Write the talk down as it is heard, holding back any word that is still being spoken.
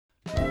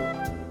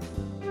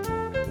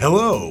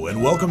Hello,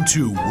 and welcome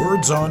to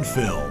Words on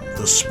Film,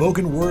 the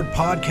spoken word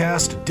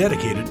podcast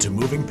dedicated to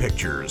moving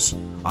pictures.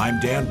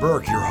 I'm Dan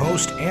Burke, your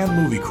host and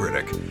movie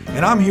critic,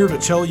 and I'm here to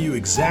tell you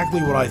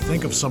exactly what I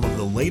think of some of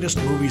the latest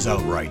movies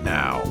out right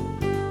now.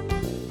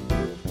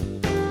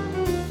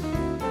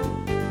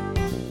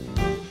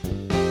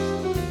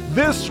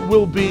 This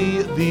will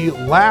be the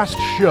last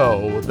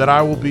show that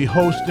I will be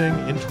hosting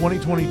in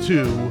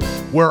 2022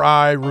 where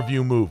I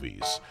review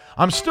movies.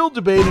 I'm still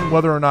debating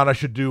whether or not I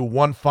should do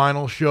one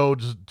final show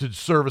to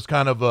serve as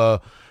kind of a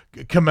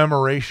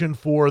commemoration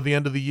for the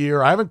end of the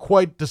year. I haven't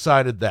quite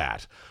decided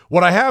that.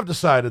 What I have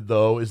decided,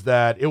 though, is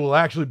that it will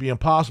actually be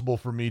impossible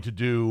for me to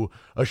do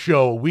a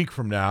show a week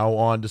from now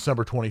on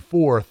December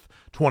 24th,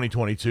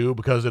 2022,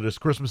 because it is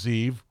Christmas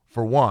Eve,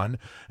 for one,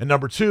 and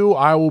number two,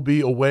 I will be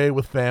away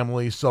with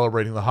family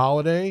celebrating the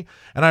holiday,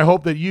 and I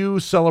hope that you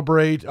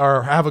celebrate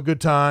or have a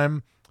good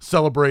time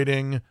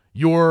celebrating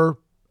your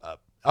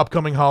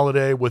upcoming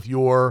holiday with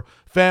your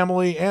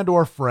family and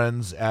or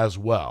friends as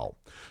well.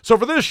 So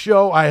for this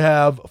show, I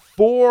have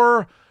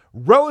 4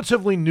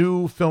 relatively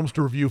new films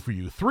to review for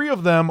you. 3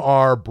 of them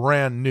are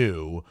brand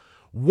new.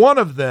 One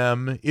of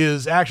them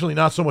is actually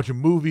not so much a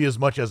movie as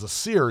much as a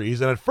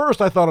series, and at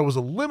first I thought it was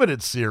a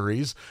limited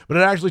series, but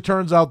it actually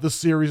turns out this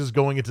series is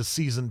going into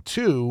season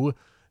 2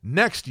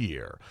 next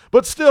year.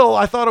 But still,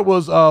 I thought it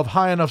was of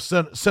high enough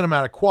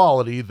cinematic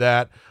quality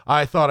that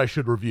I thought I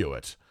should review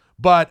it.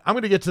 But I'm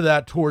going to get to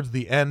that towards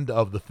the end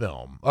of the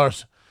film, or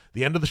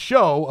the end of the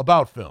show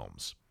about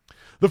films.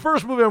 The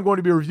first movie I'm going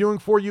to be reviewing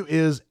for you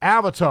is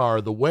Avatar: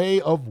 The Way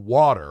of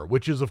Water,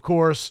 which is, of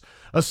course,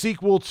 a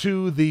sequel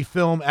to the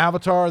film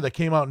Avatar that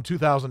came out in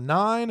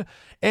 2009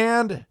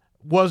 and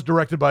was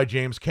directed by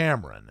James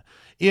Cameron.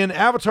 In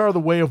Avatar: The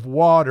Way of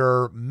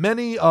Water,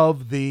 many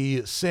of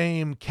the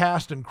same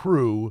cast and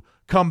crew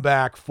come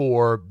back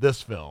for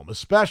this film,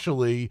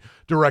 especially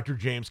director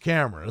James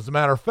Cameron. As a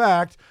matter of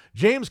fact,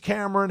 James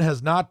Cameron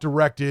has not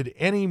directed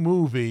any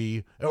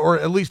movie, or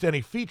at least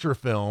any feature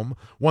film,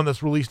 one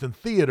that's released in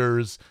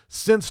theaters,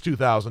 since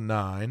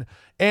 2009.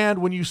 And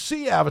when you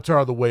see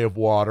Avatar: The Way of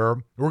Water,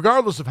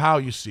 regardless of how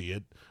you see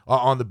it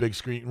on the big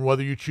screen,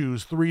 whether you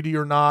choose 3D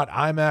or not,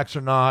 IMAX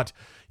or not,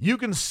 you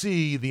can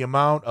see the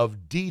amount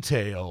of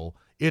detail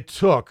it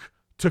took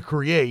to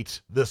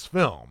create this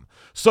film.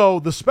 So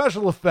the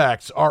special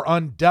effects are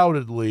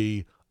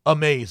undoubtedly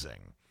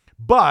amazing.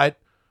 But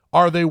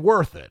are they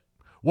worth it?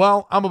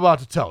 Well, I'm about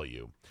to tell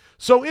you.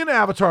 So in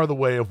Avatar: The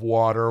Way of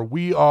Water,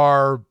 we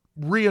are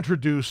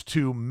reintroduced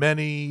to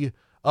many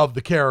of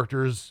the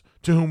characters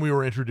to whom we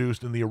were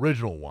introduced in the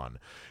original one,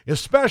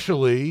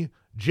 especially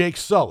Jake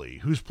Sully,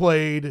 who's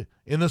played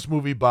in this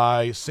movie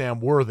by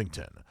Sam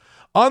Worthington.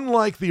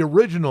 Unlike the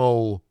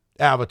original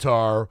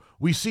Avatar,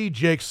 we see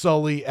Jake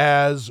Sully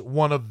as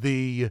one of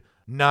the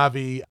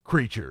Na'vi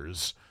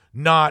creatures,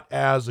 not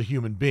as a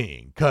human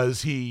being,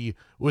 because he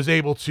was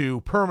able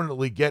to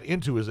permanently get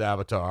into his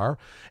avatar.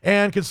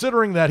 And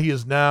considering that he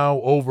is now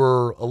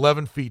over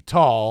 11 feet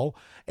tall,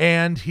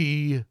 and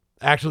he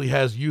actually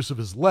has use of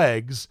his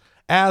legs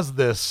as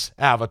this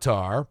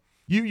avatar,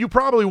 you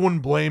probably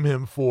wouldn't blame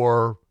him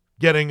for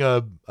getting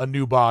a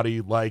new body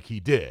like he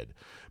did.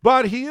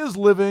 But he is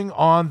living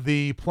on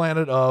the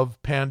planet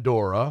of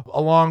Pandora,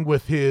 along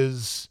with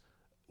his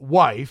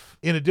wife,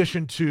 in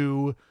addition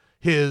to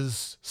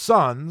his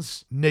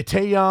sons,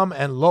 Neteyam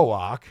and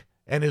Loak,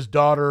 and his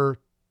daughter,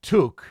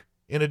 Tuk,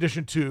 in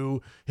addition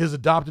to his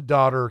adopted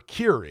daughter,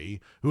 Kiri,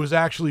 who was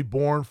actually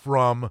born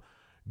from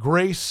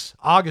Grace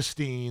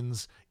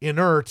Augustine's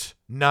inert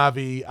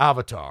Na'vi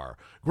avatar.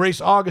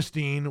 Grace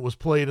Augustine was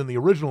played in the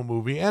original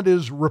movie and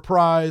is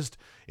reprised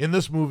in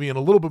this movie in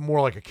a little bit more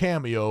like a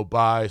cameo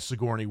by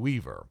Sigourney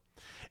Weaver.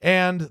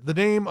 And the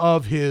name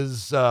of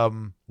his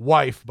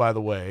wife, by the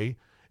way,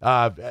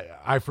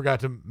 I forgot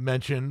to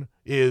mention,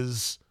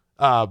 is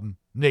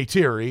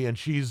Neytiri, and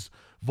she's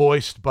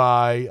voiced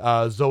by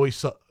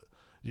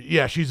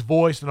she's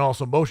voiced and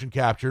also motion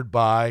captured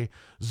by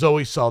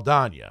Zoe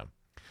Saldana.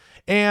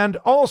 And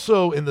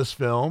also in this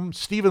film,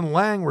 Stephen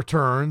Lang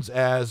returns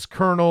as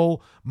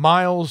Colonel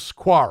Miles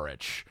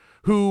Quaritch,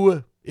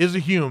 who is a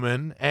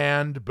human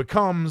and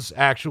becomes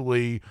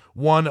actually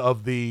one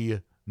of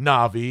the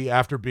Na'vi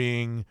after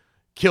being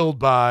killed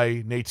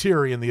by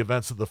Neytiri in the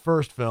events of the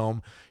first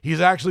film. He's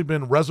actually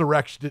been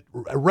resurrected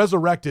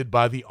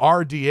by the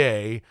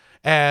RDA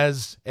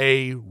as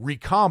a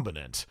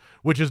recombinant,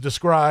 which is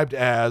described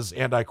as,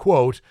 and I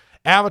quote,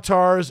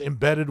 avatars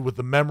embedded with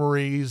the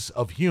memories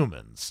of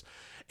humans.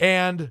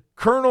 And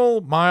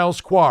Colonel Miles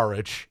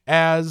Quaritch,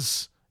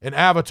 as an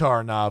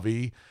avatar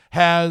Na'vi,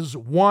 has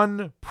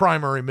one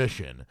primary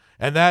mission,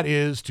 and that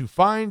is to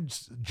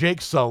find Jake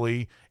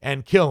Sully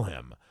and kill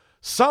him.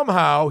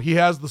 Somehow he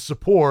has the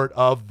support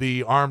of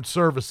the armed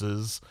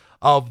services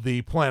of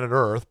the planet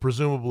Earth,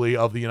 presumably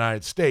of the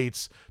United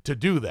States, to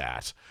do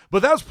that.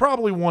 But that's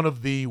probably one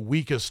of the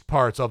weakest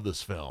parts of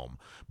this film.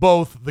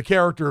 Both the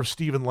character of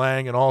Stephen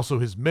Lang and also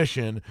his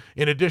mission,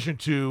 in addition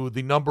to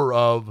the number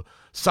of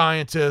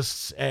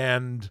scientists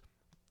and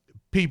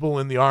people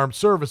in the armed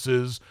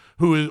services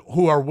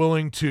who are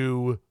willing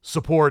to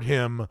support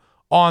him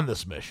on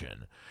this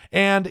mission.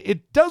 And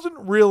it doesn't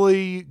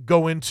really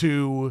go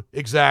into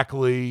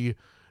exactly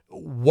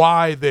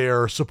why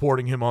they're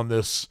supporting him on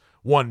this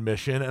one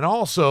mission. And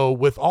also,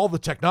 with all the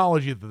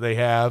technology that they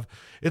have,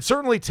 it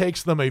certainly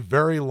takes them a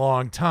very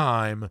long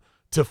time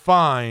to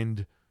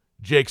find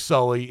Jake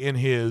Sully in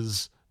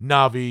his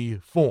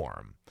Na'vi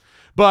form.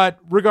 But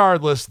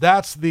regardless,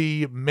 that's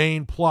the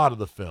main plot of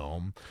the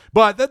film.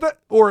 But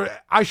or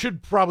I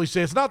should probably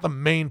say it's not the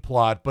main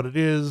plot, but it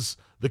is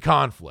the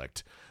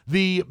conflict.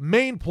 The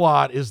main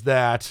plot is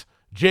that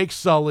Jake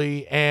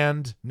Sully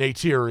and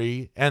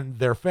Neytiri and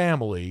their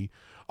family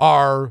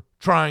are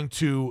trying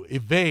to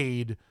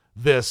evade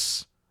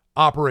this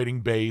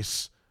operating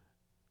base,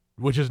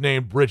 which is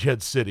named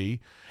Bridgehead City,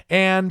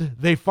 and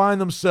they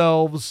find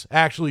themselves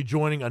actually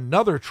joining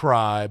another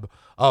tribe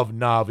of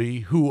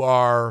Na'vi who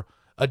are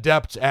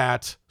adept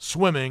at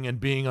swimming and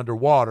being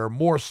underwater,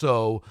 more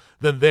so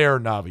than their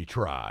Na'vi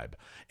tribe.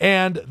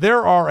 And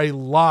there are a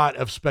lot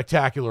of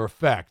spectacular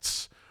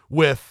effects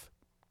with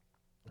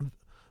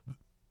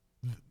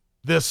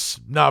this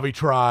Na'vi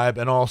tribe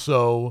and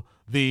also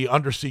the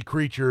undersea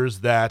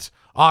creatures that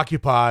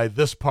occupy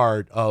this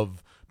part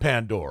of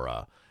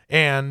Pandora.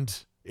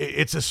 And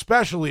it's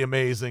especially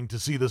amazing to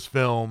see this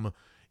film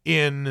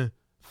in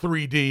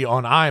 3D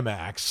on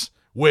IMAX,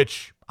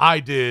 which I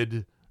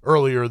did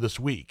earlier this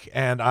week,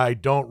 and I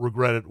don't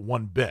regret it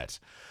one bit.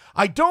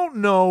 I don't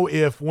know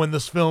if when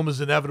this film is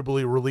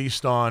inevitably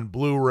released on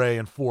Blu-ray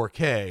and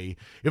 4K,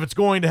 if it's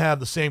going to have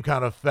the same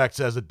kind of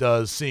effects as it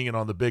does seeing it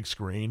on the big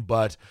screen,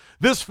 but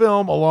this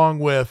film, along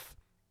with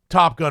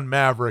Top Gun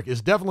Maverick,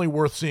 is definitely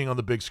worth seeing on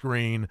the big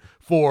screen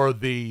for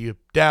the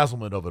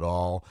dazzlement of it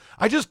all.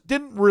 I just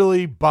didn't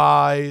really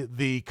buy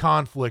the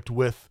conflict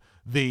with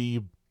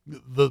the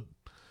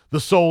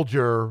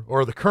soldier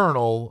or the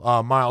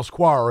colonel, Miles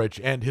Quaritch,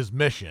 and his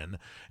mission.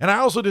 And I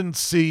also didn't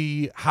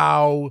see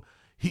how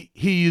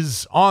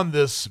he's on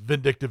this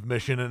vindictive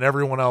mission and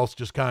everyone else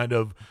just kind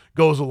of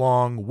goes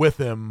along with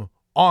him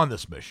on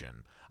this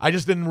mission. I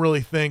just didn't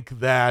really think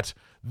that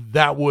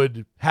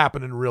would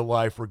happen in real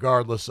life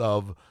regardless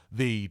of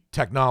the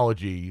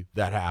technology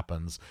that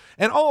happens.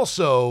 And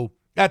also,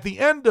 at the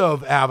end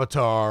of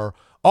Avatar,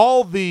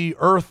 all the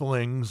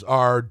Earthlings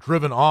are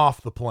driven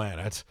off the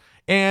planet,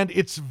 and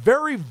it's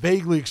very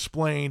vaguely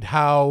explained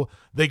how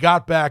they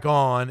got back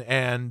on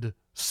and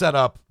set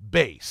up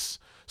base.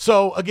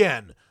 So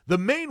again, the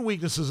main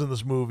weaknesses in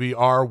this movie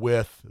are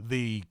with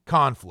the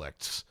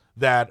conflicts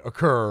that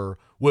occur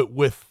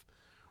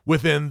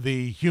within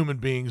the human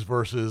beings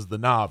versus the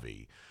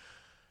Na'vi.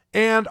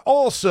 And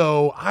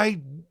also,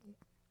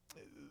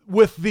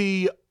 with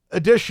the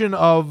addition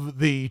of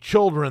the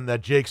children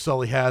that Jake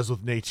Sully has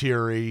with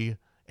Neytiri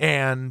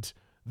and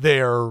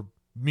their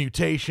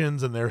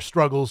mutations and their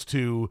struggles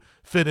to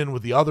fit in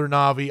with the other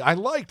Na'vi, I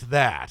liked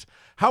that.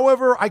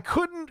 However, I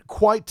couldn't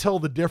quite tell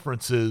the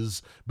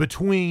differences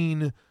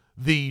between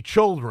the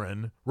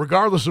children,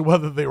 regardless of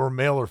whether they were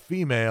male or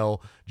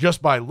female,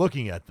 just by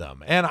looking at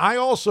them. And I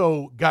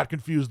also got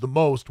confused the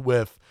most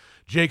with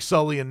Jake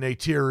Sully and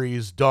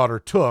Neytiri's daughter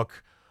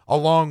Took,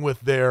 along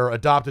with their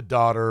adopted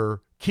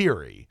daughter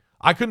Kiri.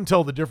 I couldn't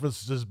tell the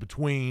differences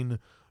between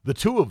the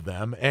two of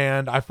them,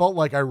 and I felt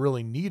like I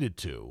really needed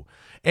to.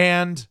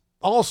 And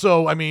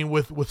also, I mean,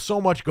 with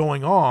so much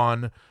going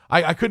on,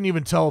 I couldn't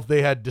even tell if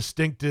they had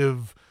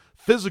distinctive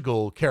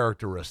physical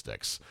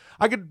characteristics.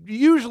 I could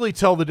usually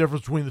tell the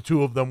difference between the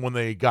two of them when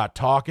they got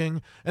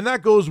talking, and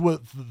that goes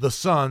with the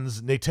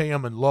sons,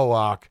 Neteyam and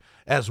Lo'ak,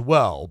 as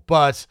well.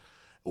 But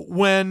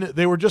when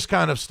they were just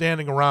kind of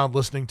standing around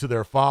listening to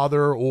their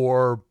father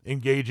or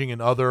engaging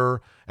in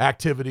other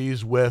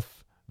activities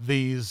with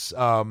these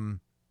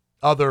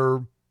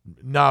other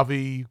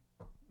Na'vi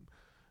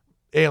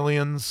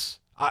aliens,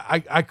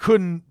 I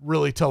couldn't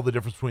really tell the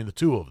difference between the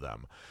two of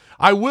them.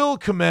 I will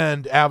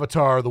commend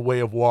Avatar: The Way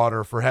of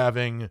Water for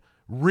having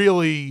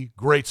really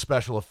great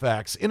special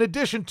effects, in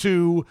addition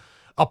to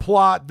a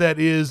plot that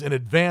is an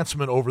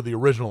advancement over the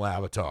original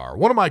Avatar.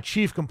 One of my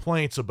chief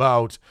complaints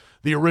about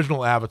the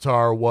original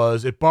Avatar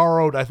was it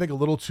borrowed, I think, a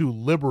little too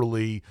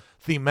liberally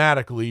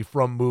thematically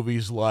from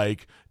movies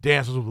like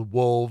Dances with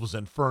Wolves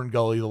and Fern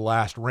Gully: The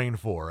Last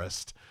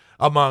Rainforest,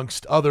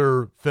 amongst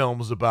other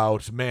films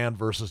about man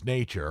versus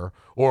nature,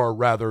 or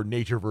rather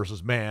nature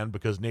versus man,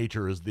 because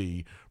nature is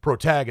the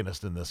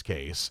protagonist in this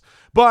case.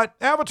 But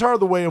Avatar: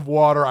 The Way of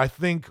Water, I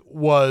think,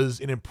 was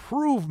an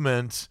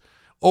improvement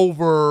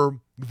over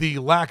the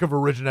lack of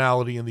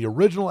originality in the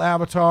original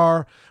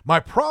Avatar. My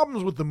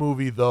problems with the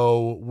movie,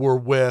 though, were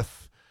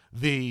with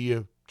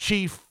the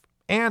chief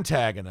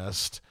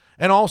antagonist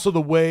and also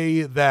the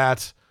way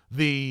that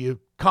the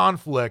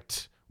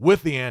conflict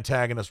with the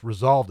antagonist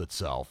resolved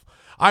itself.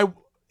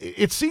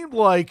 It seemed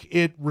like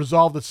it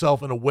resolved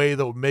itself in a way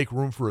that would make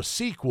room for a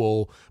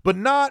sequel, but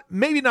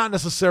maybe not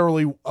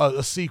necessarily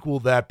a sequel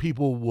that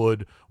people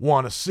would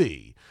want to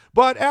see.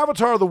 But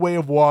Avatar: The Way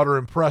of Water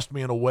impressed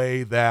me in a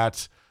way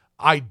that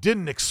I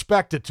didn't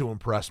expect it to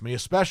impress me,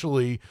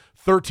 especially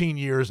 13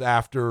 years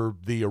after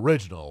the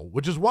original,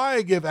 which is why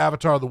I give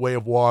Avatar: The Way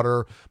of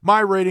Water my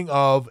rating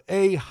of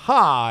a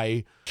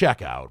high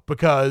checkout,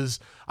 because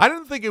I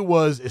didn't think it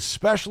was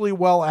especially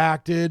well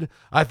acted.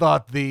 I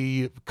thought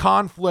the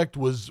conflict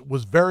was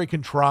very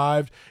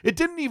contrived. It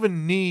didn't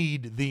even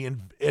need the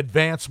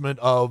advancement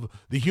of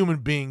the human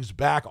beings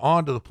back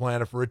onto the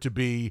planet for it to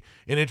be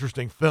an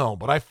interesting film.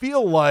 But I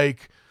feel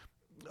like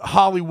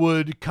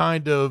Hollywood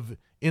kind of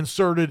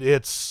inserted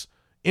its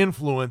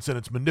influence and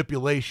its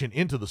manipulation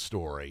into the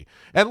story.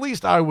 At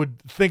least I would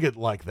think it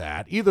like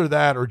that. Either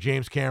that or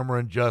James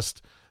Cameron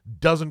just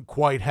doesn't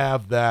quite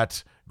have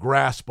that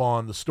grasp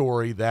on the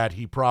story that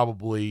he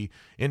probably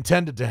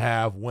intended to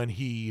have when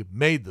he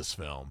made this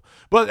film.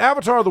 But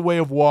Avatar: The Way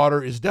of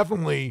Water is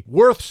definitely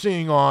worth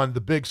seeing on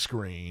the big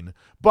screen,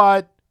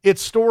 but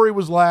its story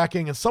was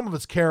lacking, and some of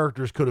its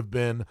characters could have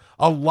been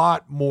a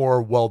lot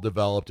more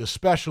well-developed,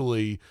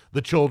 especially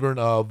the children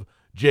of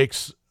Jake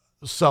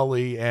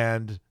Sully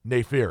and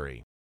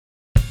Neytiri.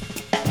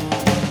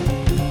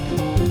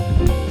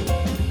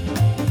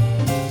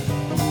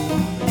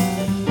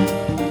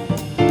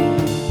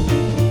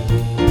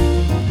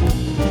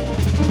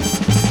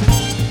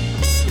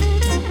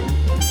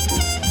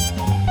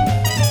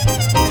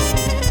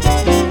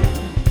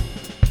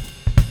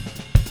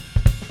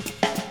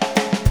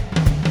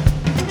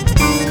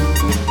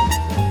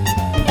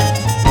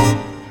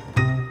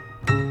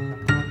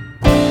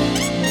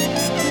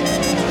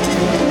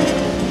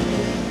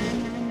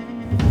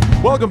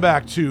 Welcome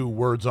back to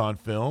Words on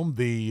Film,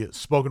 the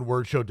spoken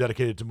word show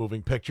dedicated to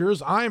moving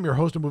pictures. I am your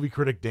host and movie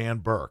critic, Dan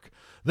Burke.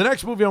 The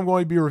next movie I'm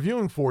going to be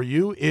reviewing for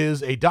you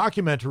is a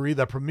documentary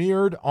that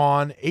premiered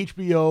on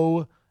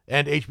HBO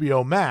and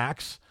HBO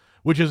Max,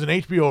 which is an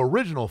HBO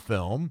original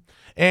film,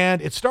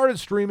 and it started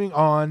streaming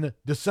on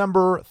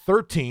December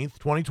 13th,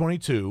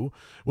 2022,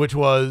 which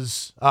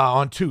was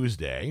on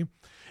Tuesday,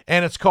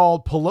 and it's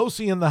called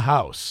Pelosi in the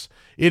House.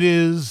 It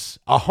is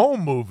a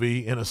home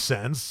movie, in a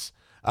sense,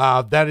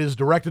 that is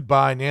directed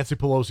by Nancy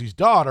Pelosi's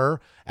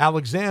daughter,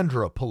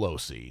 Alexandra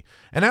Pelosi.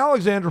 And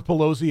Alexandra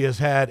Pelosi has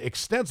had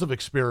extensive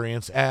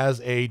experience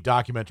as a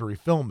documentary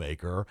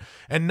filmmaker,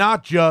 and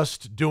not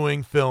just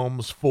doing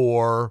films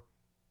for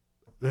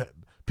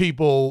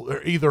people,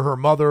 either her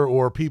mother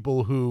or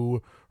people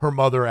who her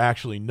mother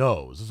actually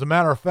knows. As a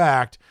matter of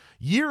fact,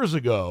 years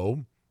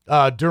ago,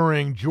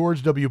 during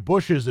George W.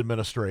 Bush's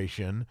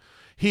administration,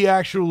 she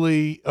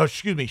actually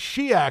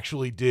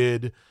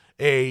did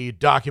a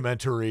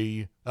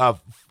documentary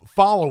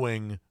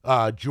following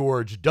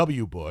George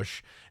W.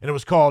 Bush, and it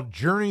was called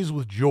Journeys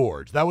with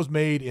George. That was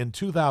made in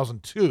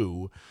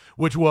 2002,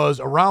 which was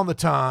around the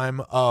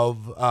time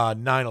of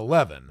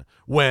 9/11,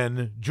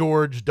 when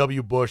George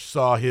W. Bush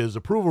saw his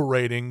approval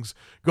ratings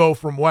go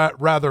from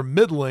rather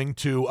middling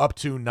to up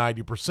to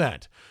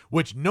 90%,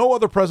 which no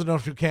other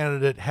presidential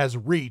candidate has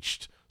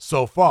reached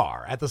so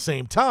far. At the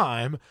same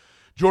time,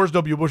 George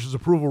W. Bush's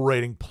approval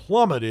rating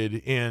plummeted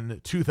in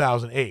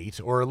 2008,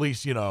 or at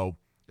least,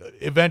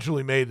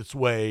 eventually made its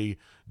way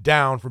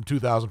down from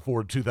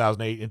 2004 to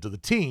 2008 into the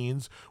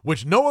teens,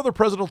 which no other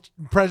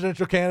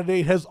presidential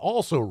candidate has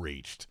also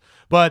reached.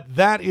 But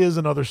that is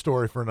another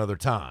story for another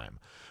time.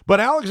 But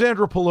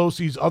Alexandra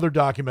Pelosi's other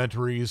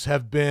documentaries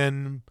have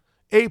been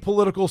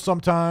apolitical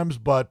sometimes,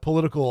 but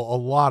political a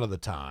lot of the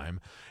time.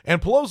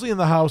 And Pelosi in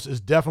the House is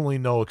definitely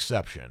no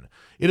exception.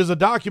 It is a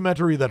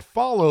documentary that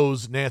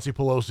follows Nancy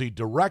Pelosi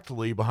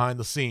directly behind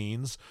the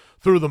scenes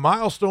through the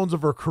milestones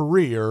of her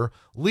career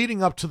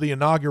leading up to the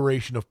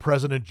inauguration of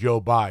President Joe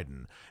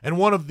Biden. And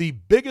one of the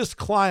biggest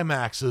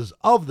climaxes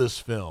of this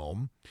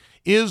film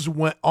is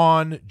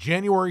on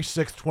January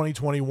 6th,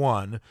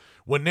 2021,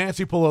 when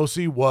Nancy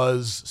Pelosi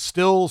was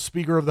still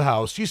Speaker of the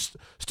House. She's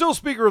still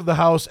Speaker of the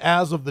House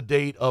as of the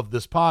date of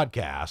this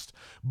podcast,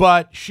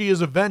 but she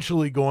is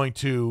eventually going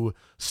to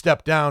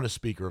step down as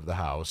Speaker of the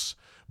House.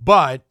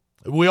 But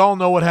we all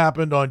know what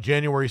happened on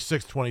January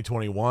 6th,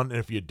 2021, and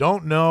if you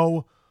don't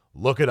know,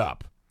 look it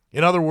up.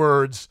 In other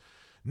words,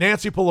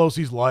 Nancy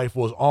Pelosi's life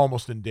was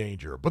almost in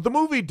danger. But the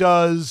movie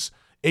does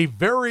a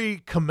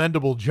very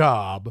commendable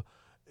job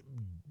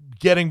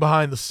getting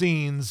behind the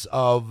scenes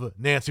of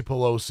Nancy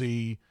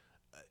Pelosi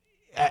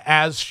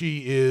as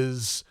she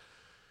is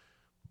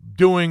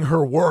doing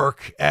her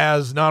work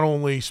as not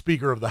only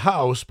Speaker of the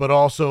House, but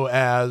also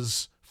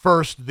as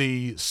first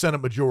the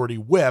Senate Majority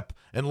Whip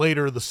and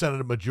later the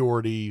Senate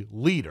Majority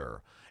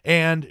Leader.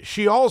 And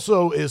she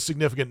also is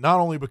significant not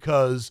only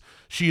because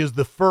she is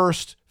the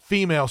first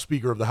female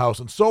Speaker of the House,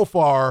 and so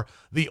far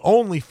the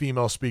only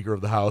female Speaker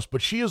of the House,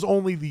 but she is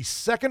only the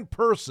second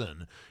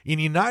person in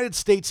United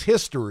States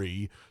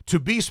history to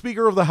be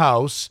Speaker of the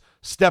House,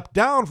 step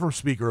down from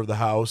Speaker of the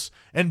House,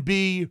 and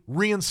be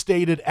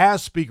reinstated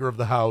as Speaker of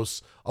the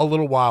House a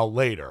little while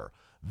later.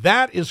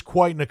 That is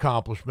quite an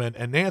accomplishment,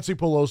 and Nancy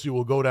Pelosi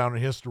will go down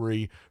in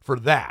history for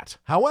that.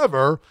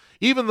 However,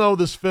 even though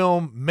this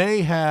film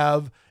may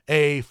have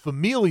a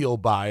familial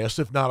bias,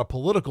 if not a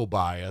political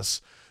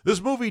bias, this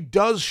movie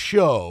does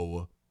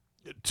show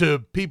to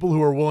people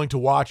who are willing to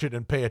watch it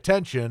and pay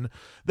attention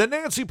that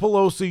Nancy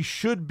Pelosi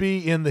should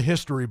be in the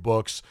history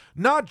books,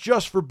 not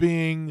just for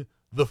being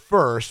the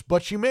first,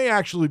 but she may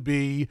actually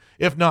be,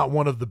 if not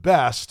one of the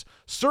best,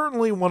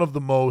 certainly one of the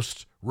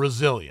most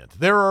resilient.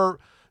 There are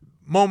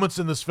moments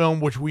in this film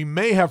which we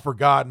may have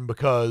forgotten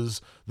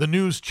because the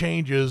news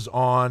changes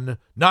on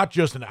not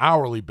just an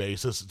hourly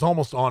basis, it's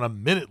almost on a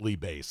minutely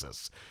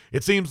basis.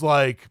 It seems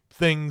like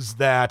things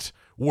that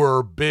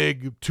were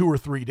big 2 or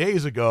 3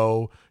 days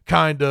ago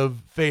kind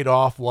of fade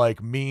off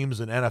like memes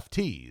and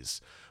NFTs.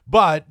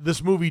 But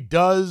this movie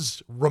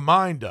does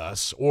remind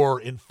us or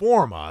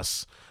inform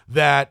us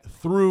that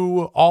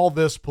through all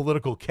this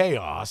political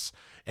chaos,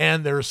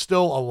 and there's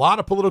still a lot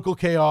of political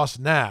chaos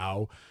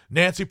now,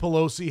 Nancy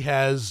Pelosi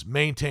has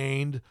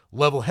maintained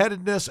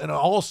level-headedness and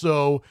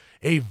also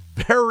a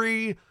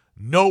very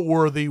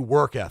noteworthy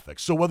work ethic.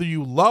 So whether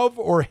you love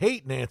or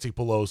hate Nancy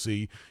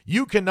Pelosi,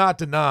 you cannot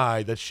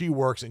deny that she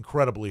works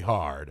incredibly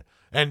hard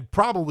and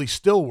probably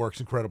still works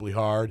incredibly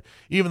hard,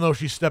 even though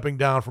she's stepping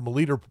down from a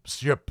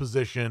leadership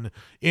position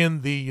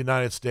in the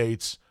United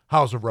States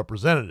House of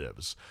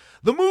Representatives.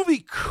 The movie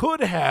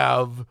could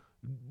have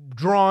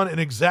drawn an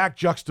exact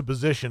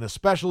juxtaposition,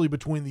 especially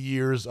between the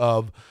years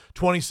of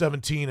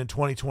 2017 and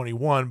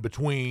 2021,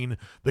 between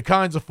the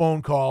kinds of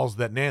phone calls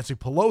that Nancy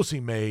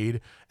Pelosi made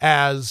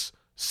as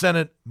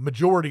Senate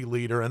Majority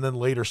Leader and then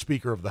later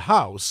Speaker of the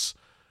House,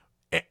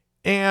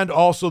 and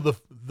also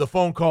the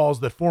phone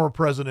calls that former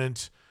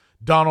President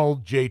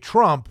Donald J.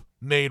 Trump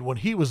made when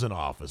he was in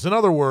office. In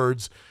other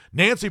words,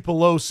 Nancy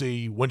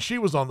Pelosi, when she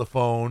was on the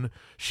phone,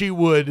 she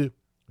would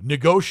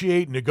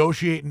negotiate,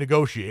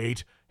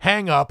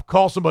 hang up,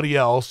 call somebody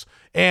else,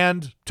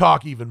 and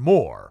talk even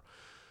more.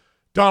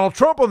 Donald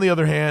Trump, on the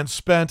other hand,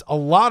 spent a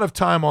lot of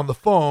time on the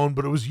phone,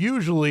 but it was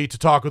usually to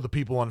talk with the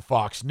people on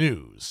Fox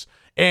News.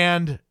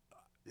 And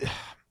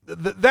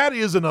that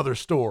is another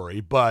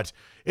story, but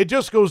it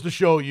just goes to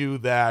show you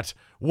that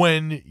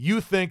when you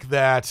think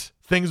that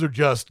things are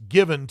just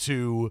given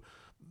to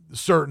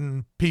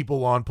certain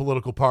people on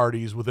political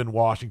parties within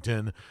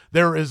Washington,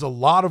 there is a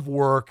lot of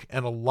work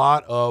and a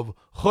lot of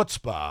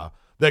chutzpah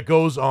that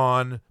goes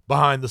on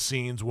behind the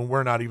scenes when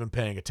we're not even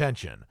paying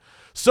attention.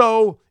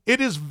 So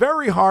it is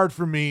very hard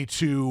for me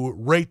to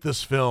rate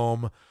this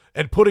film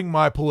and putting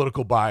my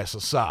political bias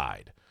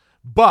aside.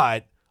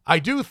 But I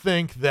do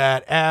think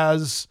that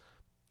as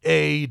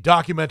a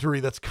documentary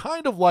that's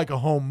kind of like a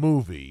home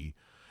movie,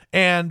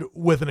 and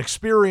with an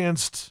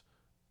experienced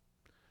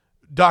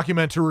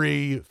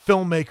documentary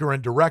filmmaker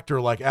and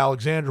director like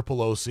Alexandra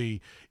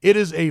Pelosi, it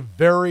is a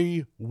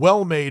very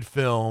well-made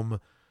film.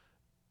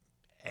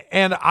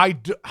 And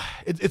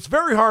it's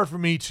very hard for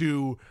me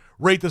to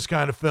rate this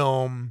kind of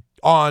film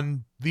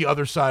on the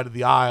other side of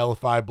the aisle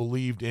if I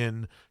believed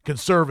in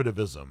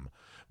conservatism.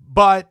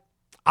 But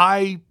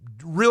I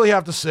really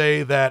have to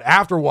say that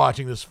after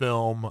watching this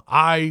film,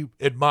 I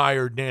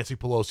admired Nancy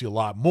Pelosi a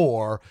lot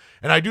more.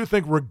 And I do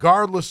think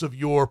regardless of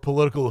your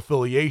political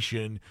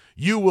affiliation,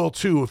 you will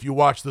too if you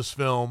watch this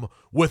film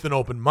with an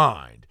open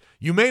mind.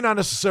 You may not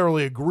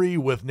necessarily agree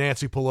with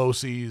Nancy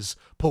Pelosi's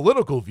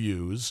political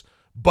views,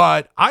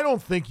 but I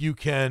don't think you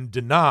can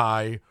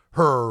deny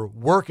her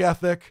work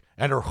ethic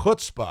and her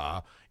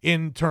chutzpah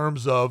in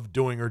terms of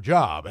doing her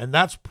job. And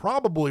that's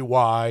probably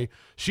why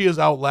she has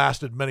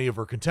outlasted many of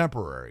her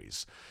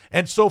contemporaries.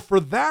 And so for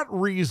that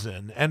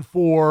reason, and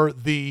for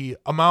the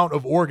amount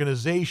of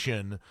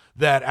organization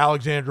that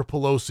Alexandra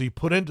Pelosi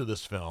put into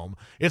this film,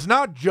 it's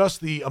not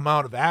just the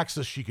amount of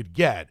access she could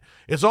get,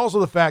 it's also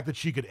the fact that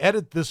she could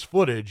edit this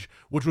footage,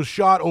 which was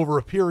shot over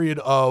a period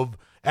of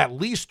at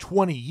least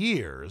 20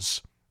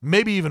 years,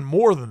 maybe even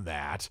more than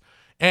that,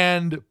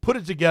 and put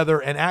it together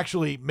and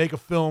actually make a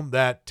film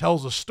that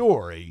tells a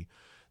story.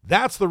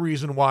 That's the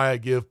reason why I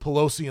give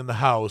Pelosi in the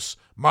House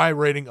my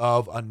rating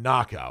of a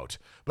knockout.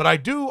 But I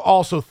do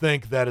also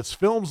think that it's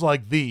films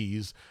like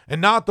these,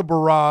 and not the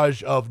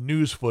barrage of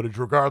news footage,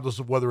 regardless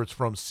of whether it's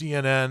from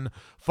CNN,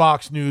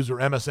 Fox News, or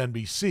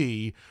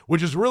MSNBC,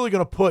 which is really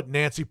going to put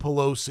Nancy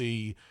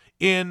Pelosi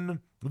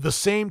in the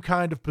same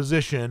kind of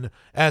position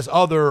as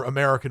other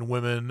American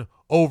women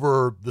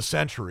over the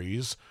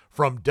centuries,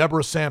 from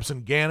Deborah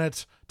Sampson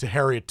Gannett to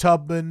Harriet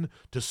Tubman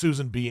to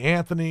Susan B.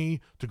 Anthony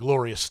to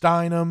Gloria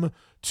Steinem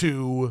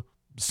to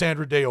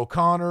Sandra Day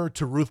O'Connor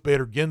to Ruth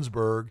Bader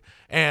Ginsburg,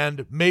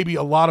 and maybe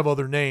a lot of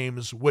other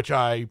names which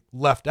I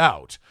left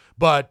out.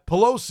 But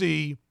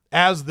Pelosi,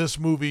 as this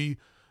movie,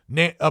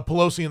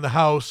 Pelosi in the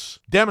House,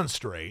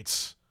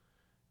 demonstrates,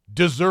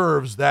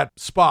 deserves that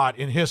spot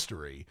in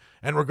history.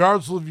 And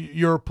regardless of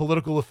your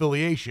political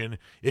affiliation,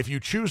 if you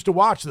choose to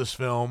watch this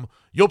film,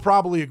 you'll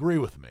probably agree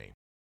with me.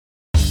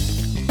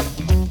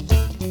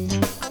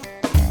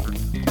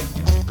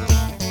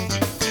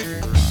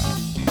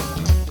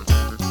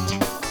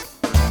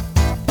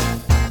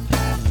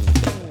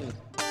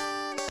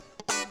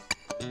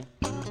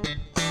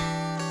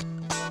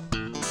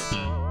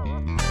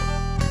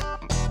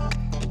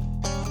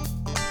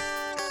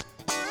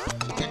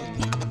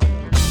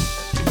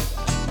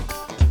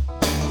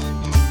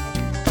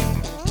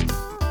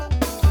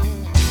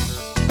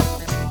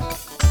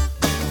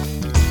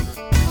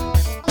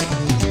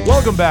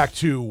 Welcome back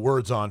to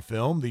Words on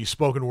Film, the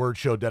spoken word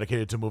show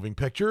dedicated to moving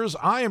pictures.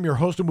 I am your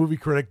host and movie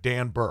critic,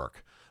 Dan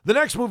Burke. The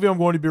next movie I'm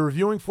going to be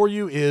reviewing for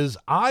you is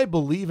I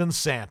Believe in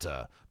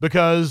Santa,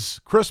 because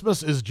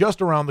Christmas is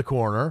just around the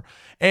corner,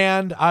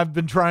 and I've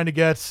been trying to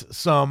get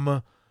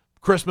some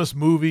Christmas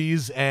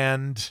movies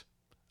and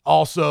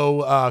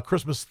also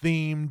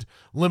Christmas-themed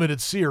limited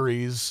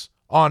series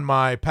on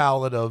my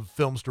palette of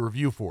films to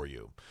review for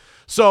you.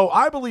 So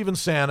I Believe in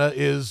Santa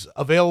is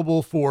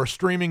available for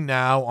streaming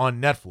now on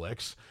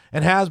Netflix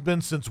and has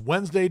been since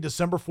Wednesday,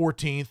 December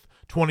 14th,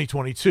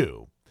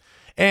 2022.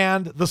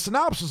 And the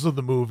synopsis of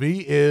the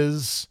movie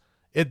is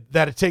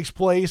that it takes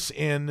place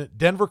in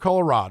Denver,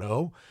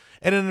 Colorado,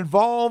 and it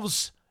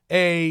involves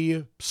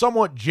a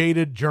somewhat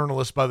jaded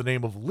journalist by the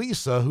name of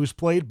Lisa, who's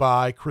played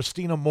by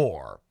Christina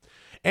Moore.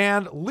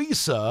 And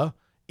Lisa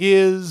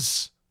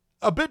is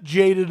a bit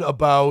jaded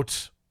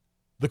about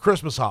the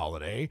Christmas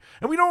holiday,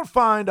 and we don't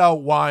find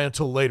out why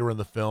until later in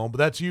the film, but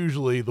that's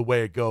usually the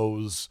way it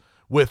goes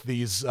with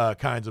these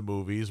kinds of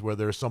movies where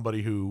there's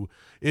somebody who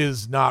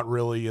is not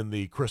really in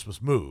the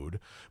Christmas mood.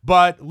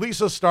 But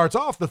Lisa starts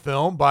off the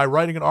film by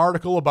writing an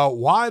article about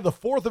why the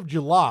 4th of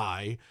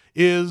July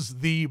is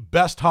the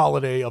best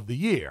holiday of the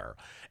year.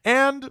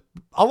 And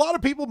a lot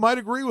of people might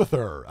agree with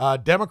her,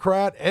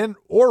 Democrat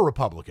or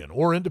Republican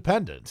or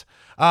independent.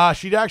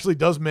 She actually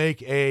does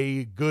make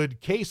a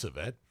good case of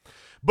it.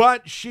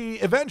 But she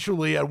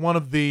eventually, at one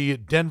of the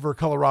Denver,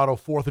 Colorado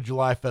 4th of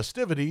July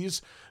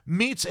festivities,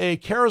 meets a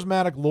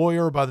charismatic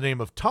lawyer by the name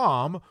of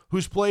Tom,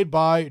 who's played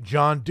by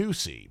John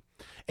Ducey.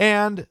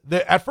 And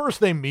at first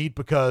they meet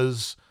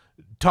because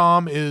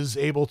Tom is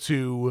able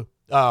to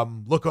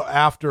look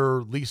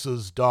after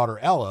Lisa's daughter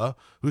Ella,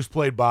 who's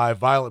played by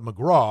Violet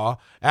McGraw,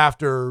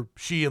 after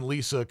she and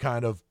Lisa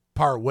kind of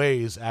part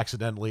ways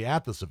accidentally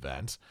at this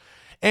event.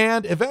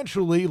 And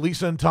eventually,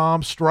 Lisa and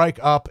Tom strike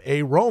up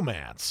a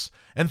romance.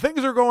 And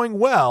things are going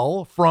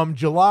well from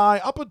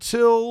July up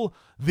until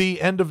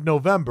the end of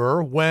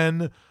November,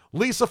 when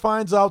Lisa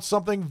finds out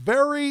something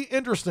very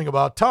interesting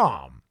about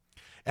Tom.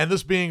 And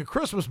this being a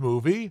Christmas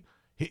movie,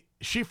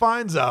 she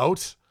finds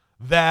out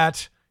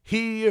that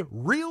he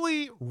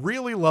really,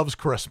 really loves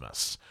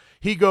Christmas.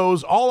 He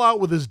goes all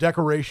out with his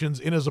decorations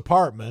in his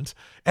apartment,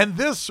 and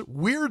this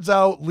weirds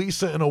out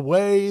Lisa in a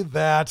way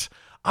that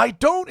I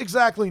don't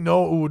exactly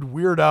know it would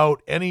weird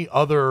out any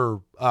other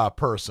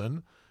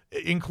person,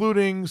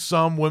 including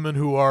some women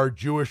who are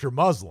Jewish or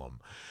Muslim.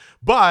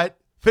 But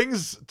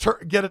things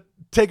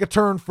take a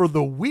turn for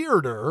the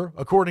weirder,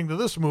 according to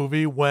this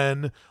movie,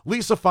 when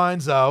Lisa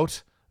finds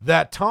out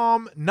that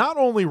Tom not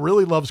only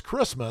really loves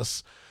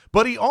Christmas,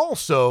 but he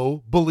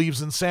also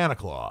believes in Santa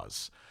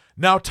Claus.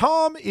 Now,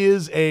 Tom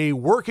is a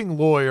working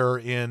lawyer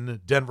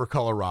in Denver,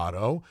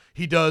 Colorado.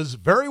 He does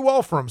very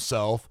well for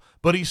himself,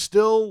 but he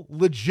still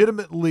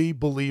legitimately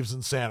believes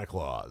in Santa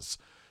Claus.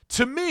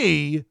 To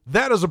me,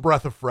 that is a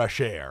breath of fresh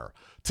air.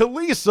 To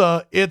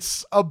Lisa,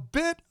 it's a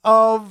bit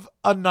of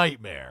a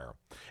nightmare.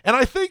 And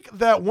I think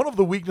that one of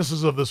the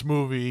weaknesses of this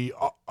movie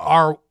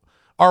are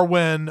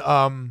when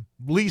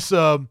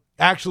Lisa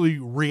actually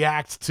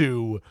reacts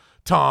to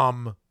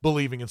Tom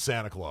believing in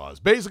Santa Claus.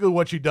 Basically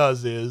what she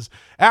does is,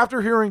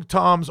 after hearing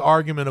Tom's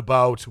argument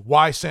about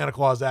why Santa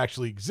Claus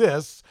actually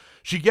exists,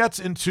 she gets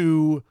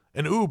into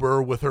an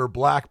Uber with her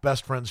black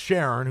best friend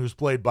Sharon, who's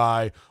played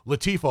by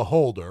Latifah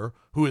Holder,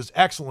 who is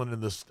excellent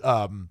in this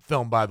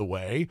film, by the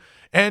way,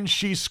 and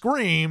she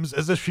screams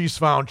as if she's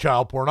found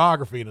child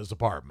pornography in his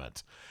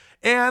apartment.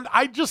 And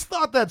I just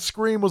thought that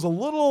scream was a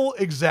little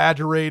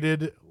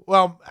exaggerated.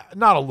 Well,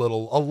 not a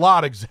little, a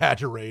lot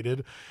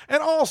exaggerated,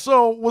 and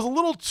also was a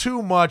little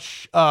too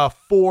much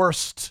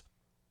forced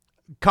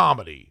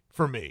comedy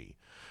for me.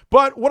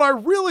 But what I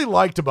really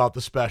liked about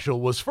the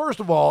special was, first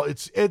of all,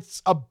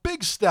 it's a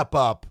big step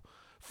up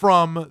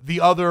from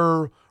the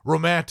other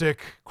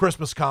romantic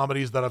Christmas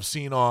comedies that I've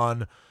seen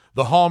on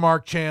the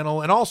Hallmark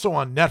Channel and also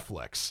on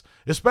Netflix,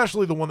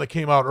 especially the one that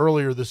came out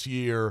earlier this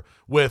year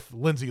with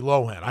Lindsay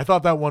Lohan. I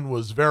thought that one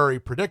was very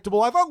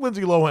predictable. I thought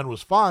Lindsay Lohan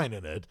was fine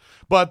in it,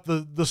 but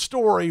the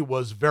story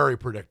was very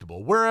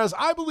predictable. Whereas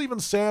I Believe in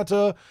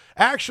Santa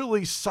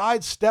actually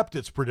sidestepped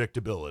its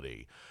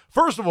predictability.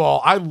 First of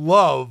all, I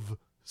love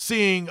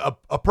seeing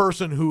a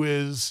person who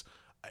is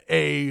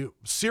a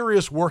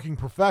serious working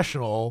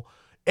professional,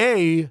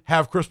 A,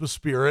 have Christmas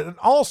spirit, and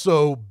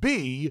also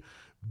B,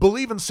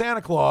 believe in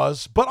Santa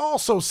Claus, but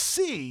also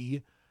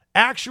C,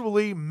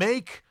 actually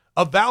make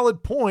a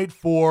valid point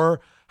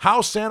for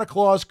how Santa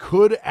Claus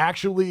could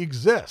actually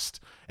exist,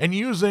 and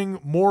using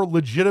more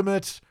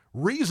legitimate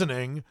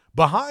reasoning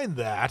behind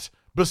that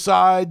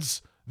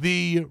besides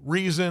the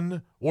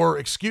reason or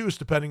excuse,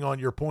 depending on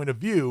your point of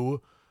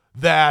view,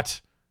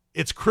 that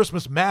it's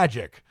Christmas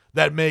magic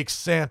that makes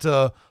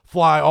Santa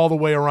fly all the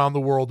way around the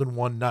world in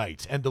one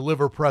night and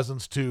deliver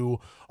presents to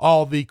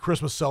all the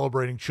Christmas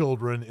celebrating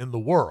children in the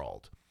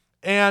world.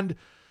 And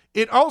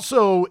it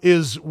also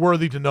is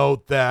worthy to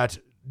note that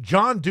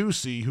John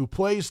Ducey, who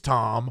plays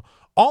Tom,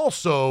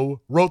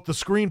 also wrote the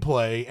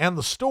screenplay and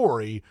the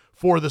story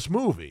for this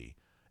movie.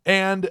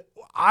 And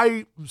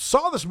I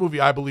saw this movie,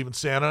 I Believe in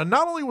Santa, and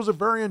not only was it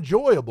very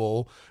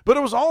enjoyable, but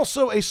it was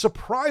also a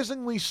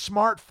surprisingly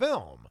smart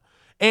film.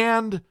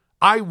 And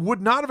I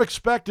would not have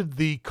expected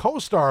the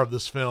co-star of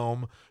this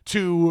film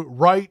to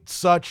write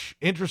such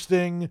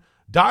interesting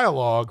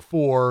dialogue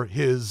for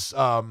his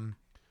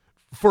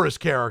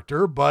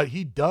character, but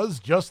he does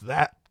just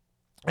that.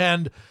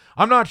 And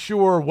I'm not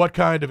sure what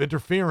kind of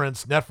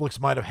interference Netflix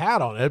might have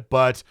had on it,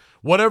 but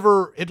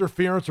whatever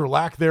interference or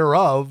lack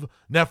thereof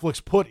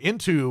Netflix put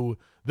into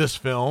this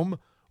film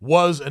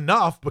was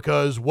enough,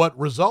 because what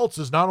results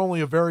is not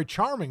only a very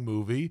charming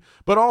movie,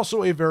 but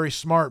also a very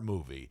smart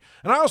movie.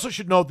 And I also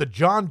should note that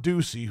John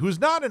Ducey, who's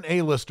not an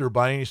A-lister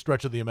by any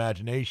stretch of the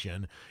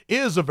imagination,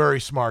 is a very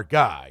smart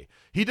guy.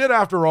 He did,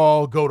 after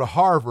all, go to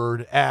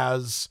Harvard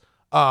as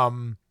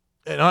an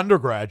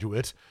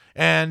undergraduate,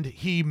 and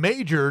he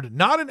majored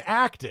not in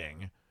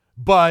acting,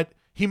 but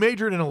he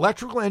majored in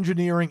electrical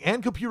engineering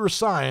and computer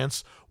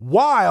science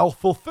while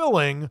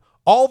fulfilling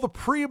all the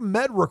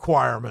pre-med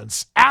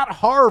requirements at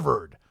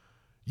Harvard.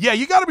 Yeah,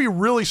 you got to be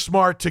really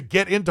smart to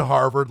get into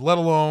Harvard, let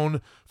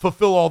alone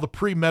fulfill all the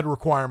pre-med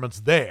requirements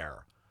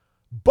there.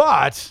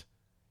 But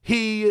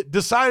he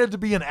decided to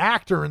be an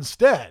actor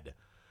instead.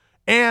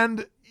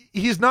 And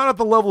he's not at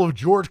the level of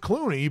George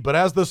Clooney, but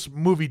as this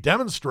movie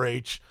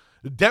demonstrates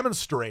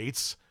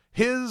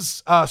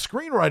his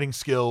screenwriting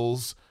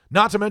skills,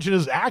 not to mention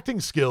his acting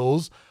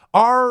skills,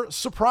 are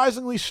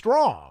surprisingly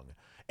strong.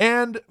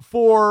 And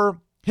for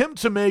him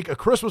to make a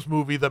Christmas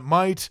movie that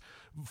might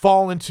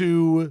fall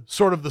into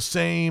sort of the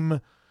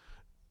same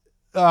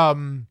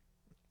crowd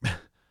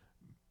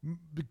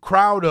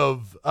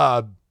of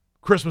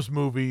Christmas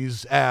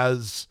movies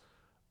as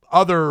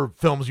other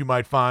films you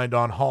might find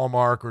on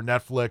Hallmark or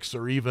Netflix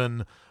or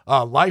even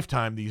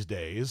Lifetime these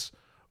days,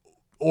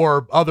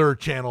 or other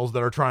channels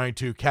that are trying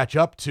to catch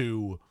up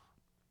to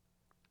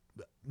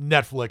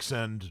Netflix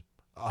and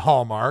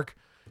Hallmark,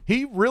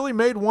 he really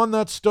made one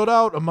that stood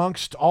out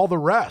amongst all the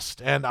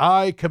rest, and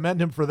I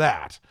commend him for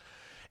that.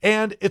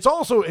 And it's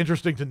also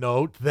interesting to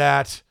note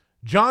that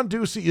John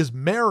Ducey is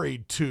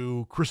married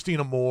to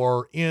Christina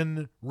Moore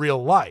in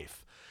real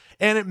life.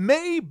 And it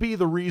may be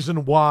the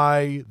reason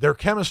why their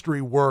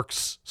chemistry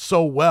works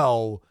so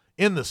well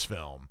in this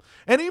film.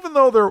 And even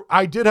though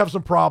I did have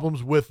some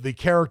problems with the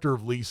character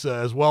of Lisa,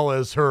 as well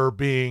as her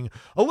being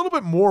a little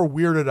bit more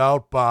weirded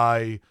out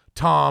by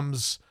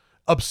Tom's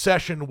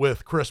obsession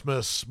with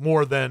Christmas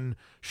more than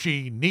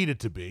she needed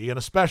to be, and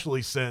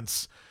especially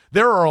since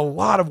there are a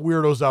lot of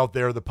weirdos out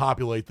there that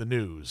populate the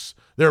news.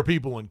 There are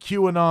people in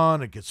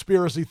QAnon and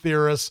conspiracy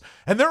theorists,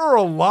 and there are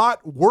a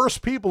lot worse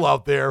people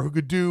out there who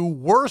could do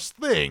worse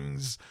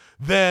things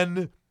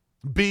than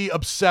be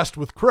obsessed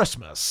with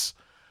Christmas.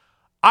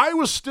 I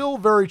was still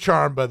very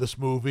charmed by this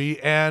movie,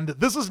 and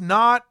this is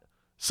not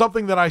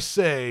something that I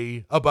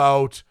say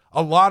about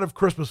a lot of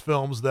Christmas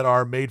films that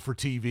are made for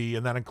TV,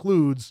 and that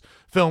includes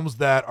films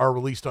that are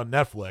released on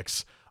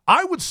Netflix.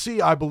 I would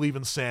see I Believe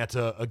in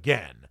Santa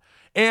again.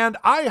 And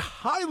I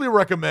highly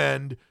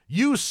recommend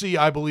you see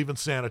I Believe in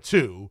Santa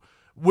 2,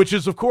 which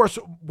is, of course,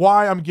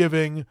 why I'm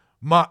giving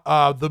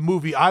the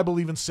movie I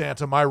Believe in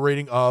Santa my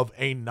rating of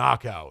a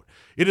knockout.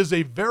 It is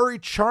a very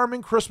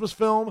charming Christmas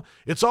film.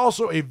 It's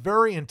also a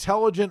very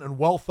intelligent and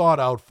well thought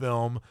out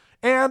film.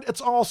 And it's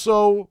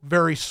also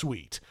very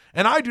sweet.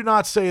 And I do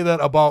not say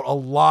that about a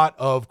lot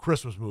of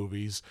Christmas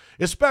movies,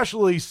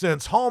 especially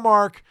since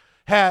Hallmark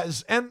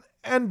has, and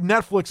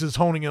Netflix is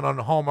honing in on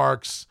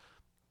Hallmark's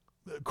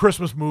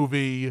Christmas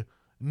movie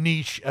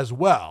niche as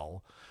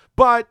well.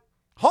 But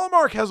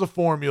Hallmark has a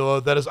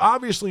formula that has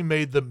obviously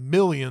made them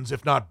millions,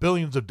 if not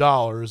billions of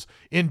dollars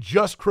in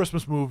just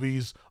Christmas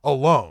movies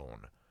alone.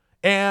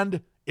 And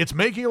it's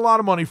making a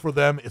lot of money for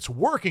them. It's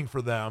working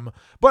for them,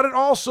 but it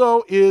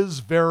also is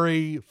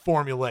very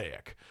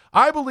formulaic.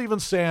 I Believe in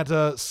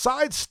Santa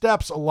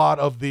sidesteps a lot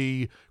of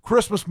the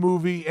Christmas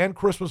movie and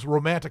Christmas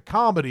romantic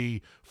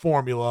comedy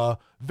formula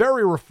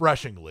very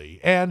refreshingly.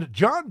 And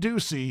John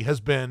Ducey has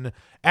been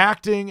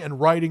acting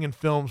and writing in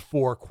films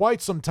for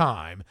quite some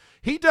time.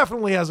 He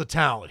definitely has a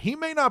talent. He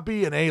may not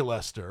be an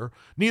A-lister,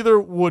 neither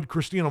would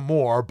Christina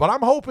Moore, but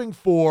I'm hoping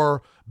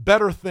for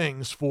better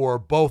things for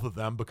both of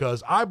them,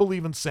 because I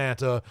Believe in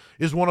Santa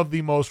is one of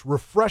the most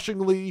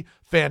refreshingly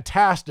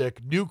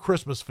fantastic new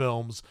Christmas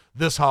films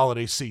this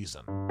holiday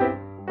season.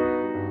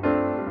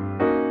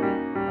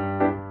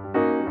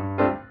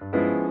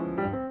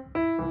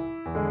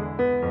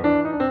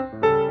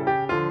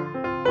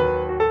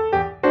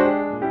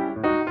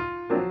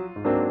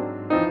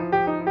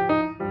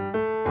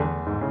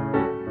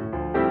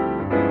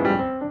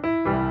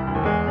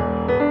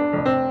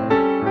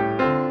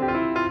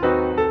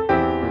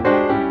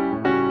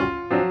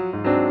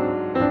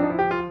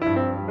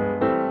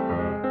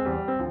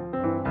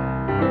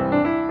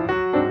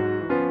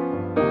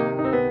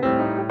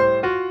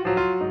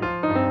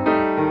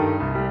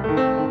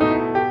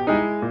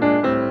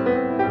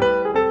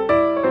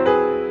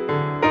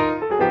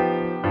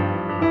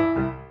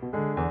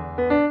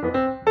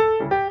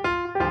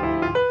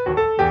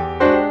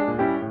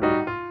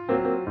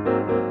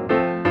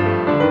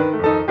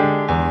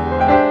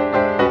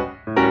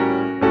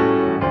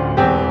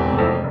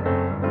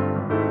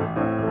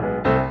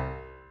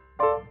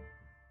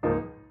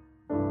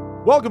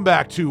 Welcome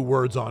back to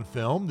Words on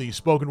Film, the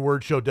spoken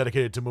word show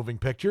dedicated to moving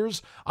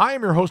pictures. I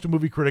am your host and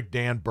movie critic,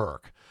 Dan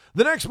Burke.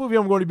 The next movie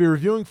I'm going to be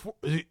reviewing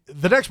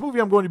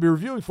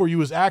for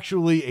you is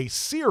actually a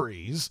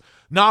series,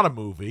 not a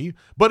movie,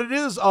 but it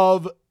is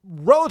of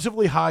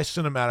relatively high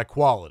cinematic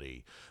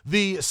quality.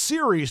 The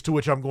series to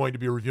which I'm going to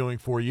be reviewing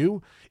for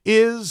you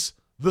is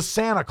The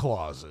Santa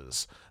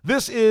Clauses.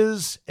 This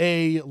is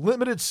a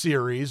limited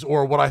series,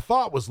 or what I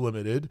thought was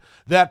limited,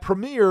 that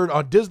premiered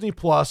on Disney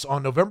Plus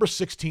on November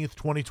 16th,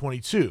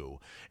 2022.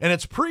 And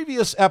its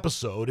previous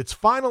episode, its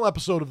final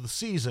episode of the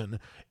season,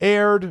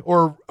 aired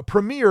or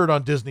premiered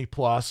on Disney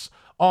Plus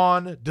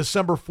on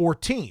December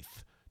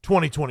 14th,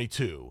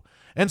 2022.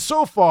 And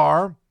so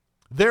far,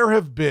 there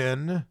have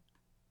been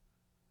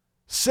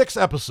 6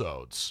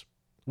 episodes,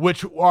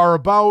 which are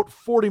about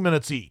 40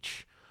 minutes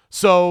each.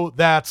 So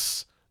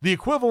that's the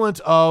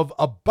equivalent of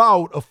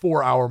about a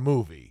 4-hour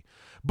movie.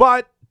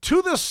 But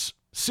to this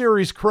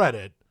series'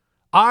 credit,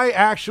 I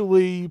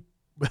actually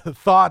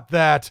thought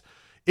that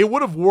it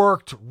would have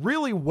worked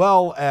really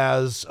well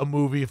as a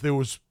movie if it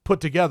was put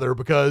together,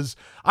 because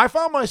I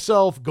found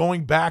myself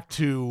going back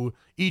to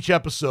each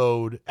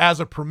episode as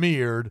it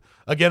premiered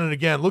again and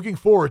again, looking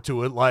forward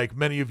to it, like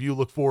many of you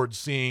look forward to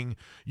seeing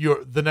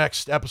the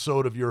next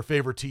episode of your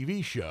favorite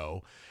TV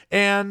show.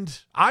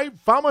 And I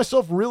found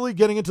myself really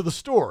getting into the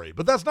story.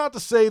 But that's not to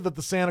say that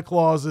The Santa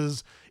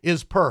Clauses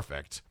is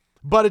perfect.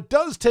 But it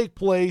does take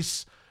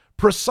place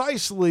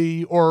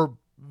precisely or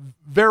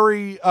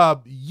very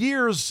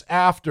years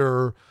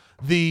after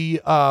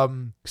the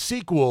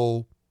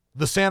sequel,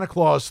 The Santa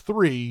Claus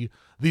 3,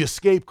 The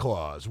Escape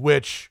Clause,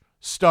 which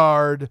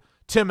starred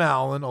Tim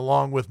Allen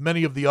along with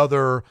many of the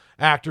other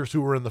actors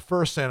who were in the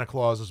first Santa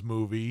Clauses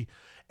movie,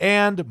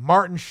 and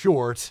Martin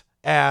Short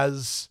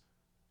as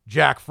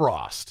Jack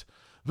Frost.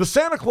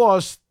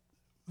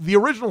 The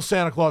original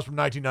Santa Claus from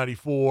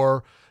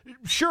 1994,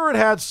 sure, it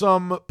had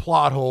some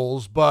plot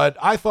holes, but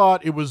I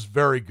thought it was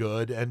very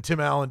good, and Tim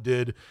Allen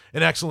did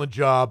an excellent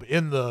job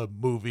in the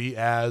movie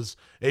as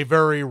a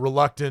very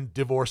reluctant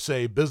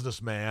divorcee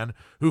businessman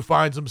who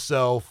finds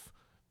himself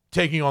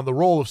taking on the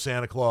role of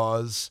Santa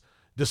Claus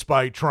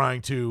despite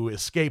trying to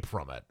escape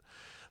from it.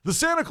 The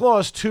Santa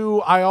Claus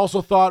 2, I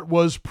also thought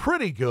was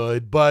pretty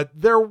good, but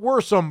there were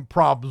some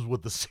problems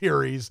with the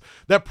series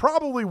that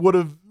probably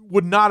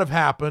would not have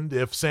happened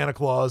if Santa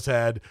Claus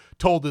had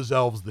told his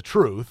elves the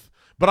truth,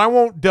 but I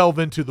won't delve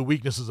into the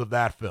weaknesses of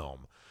that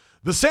film.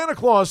 The Santa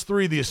Claus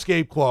 3, The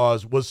Escape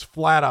Clause, was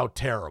flat out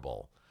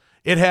terrible.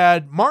 It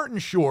had Martin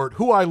Short,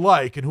 who I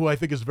like and who I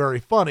think is very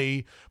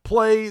funny,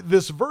 play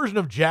this version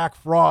of Jack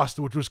Frost,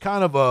 which was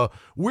kind of a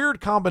weird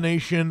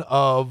combination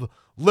of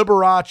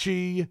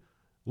Liberace,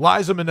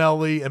 Liza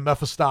Minnelli, and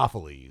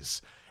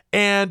Mephistopheles.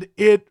 And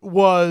it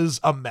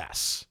was a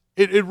mess.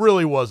 It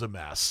really was a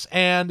mess.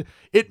 And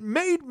it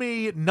made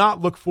me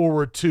not look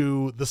forward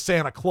to The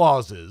Santa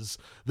Clauses,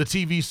 the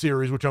TV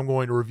series, which I'm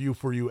going to review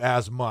for you,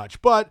 as much.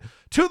 But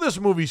to this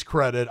movie's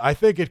credit, I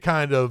think it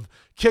kind of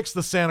kicks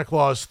The Santa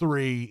Claus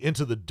 3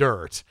 into the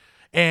dirt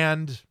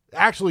and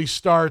actually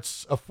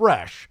starts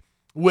afresh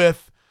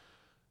with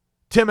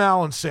Tim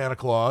Allen's Santa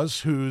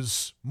Claus,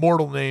 whose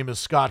mortal name is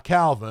Scott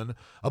Calvin,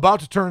 about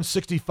to turn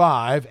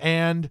 65,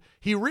 and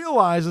he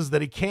realizes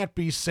that he can't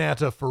be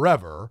Santa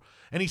forever,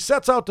 and he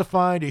sets out to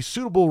find a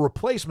suitable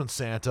replacement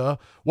Santa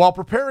while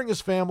preparing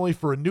his family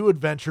for a new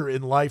adventure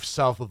in life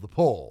south of the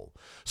pole.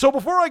 So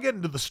before I get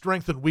into the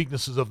strengths and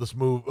weaknesses of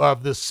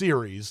this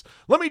series,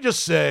 let me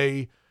just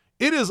say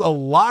it is a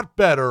lot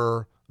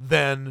better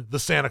than the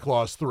Santa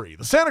Claus 3.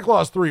 The Santa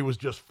Claus 3 was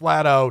just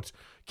flat out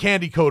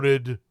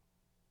candy-coated,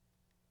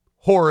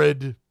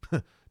 horrid,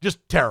 just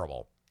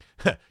terrible.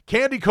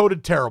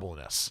 Candy-coated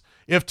terribleness.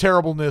 If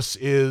terribleness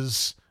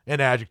is an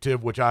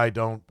adjective, which I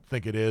don't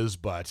think it is,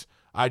 but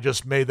I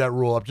just made that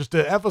rule up just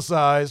to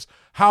emphasize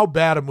how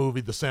bad a movie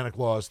the Santa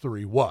Claus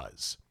 3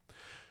 was.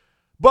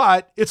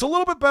 But it's a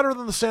little bit better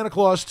than the Santa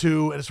Claus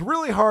 2, and it's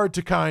really hard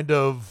to kind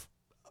of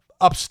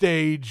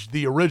upstage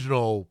the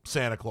original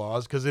Santa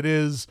Claus because it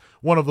is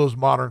one of those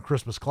modern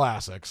Christmas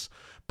classics.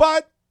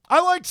 But I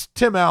liked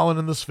Tim Allen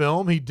in this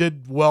film. He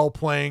did well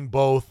playing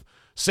both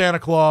Santa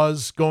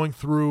Claus going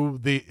through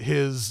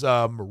his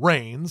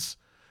reigns,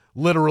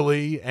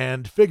 literally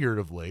and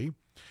figuratively,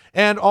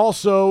 and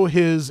also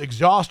his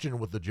exhaustion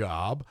with the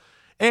job,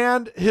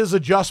 and his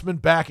adjustment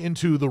back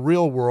into the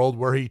real world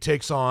where he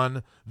takes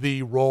on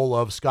the role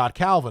of Scott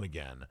Calvin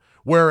again.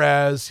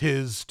 Whereas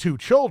his 2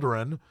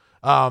 children,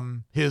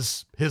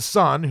 his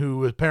son,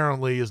 who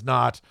apparently is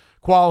not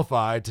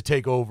qualified to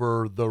take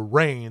over the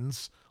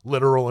reins,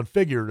 literal and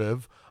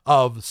figurative,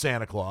 of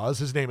Santa Claus.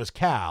 His name is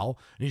Cal,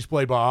 and he's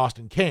played by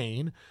Austin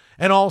Kane.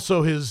 And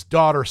also his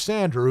daughter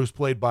Sandra, who's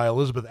played by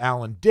Elizabeth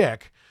Allen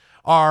Dick,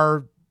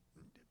 are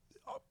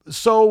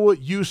so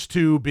used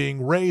to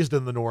being raised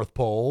in the North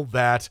Pole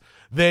that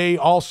they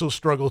also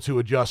struggle to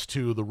adjust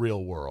to the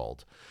real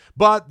world.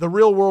 But the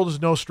real world is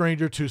no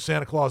stranger to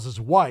Santa Claus's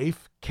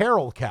wife,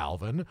 Carol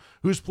Calvin,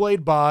 who's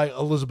played by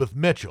Elizabeth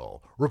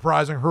Mitchell,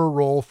 reprising her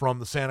role from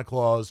the Santa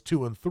Claus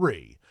 2 and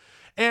 3.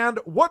 And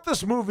what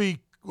this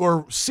movie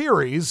or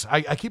series,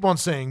 I keep on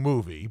saying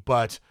movie,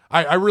 but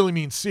I really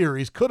mean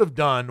series, could have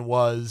done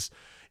was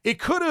it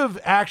could have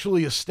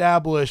actually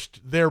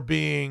established there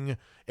being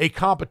a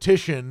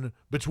competition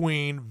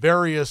between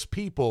various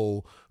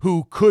people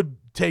who could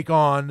take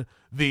on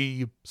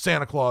the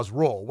Santa Claus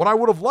role. What I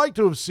would have liked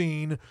to have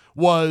seen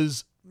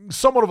was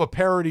somewhat of a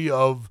parody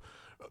of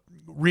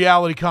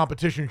reality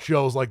competition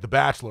shows like The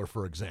Bachelor,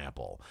 for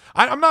example.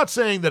 I'm not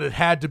saying that it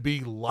had to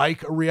be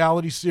like a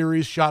reality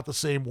series shot the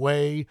same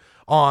way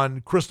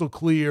on crystal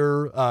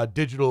clear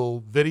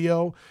digital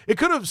video. It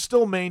could have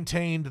still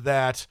maintained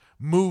that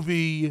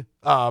movie,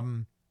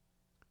 that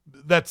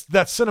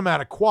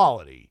cinematic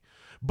quality.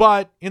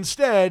 But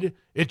instead,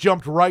 it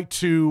jumped right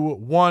to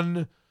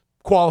one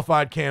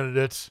qualified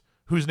candidate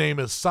whose name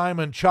is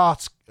Simon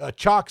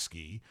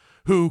Chokski,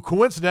 who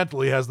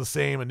coincidentally has the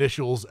same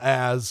initials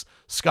as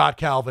Scott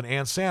Calvin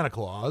and Santa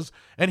Claus,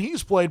 and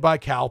he's played by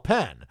Kal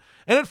Penn.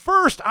 And at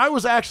first, I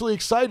was actually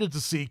excited to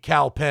see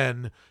Kal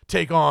Penn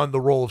take on the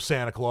role of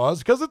Santa Claus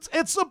because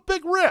it's a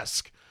big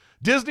risk.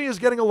 Disney is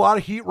getting a lot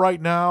of heat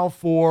right now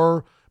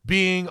for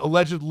being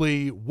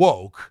allegedly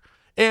woke,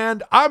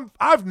 and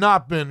I've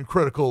not been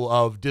critical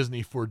of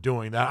Disney for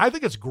doing that. I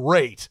think it's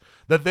great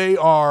that they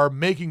are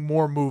making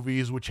more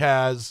movies which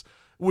have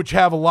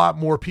a lot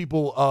more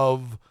people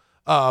of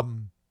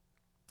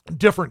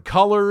different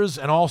colors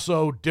and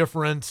also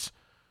different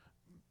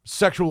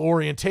sexual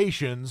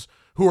orientations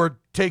who are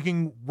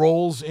taking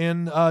roles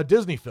in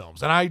Disney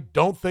films. And I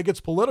don't think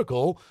it's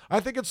political. I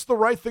think it's the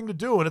right thing to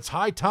do, and it's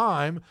high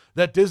time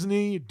that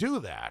Disney do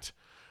that.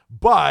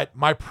 But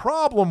my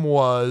problem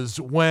was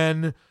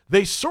when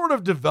they sort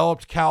of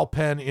developed Kal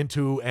Penn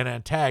into an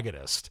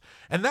antagonist.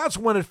 And that's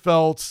when it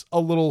felt a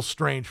little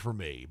strange for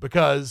me,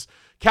 because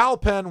Kal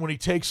Penn, when he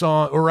takes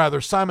on, or rather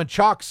Simon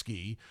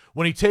Chokski,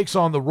 when he takes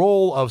on the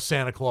role of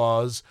Santa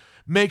Claus,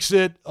 makes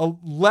it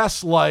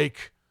less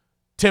like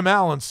Tim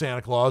Allen's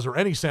Santa Claus, or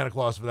any Santa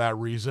Claus for that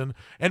reason,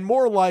 and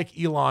more like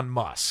Elon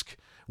Musk,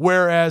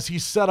 whereas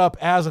he's set up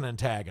as an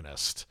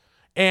antagonist.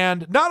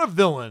 And not a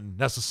villain,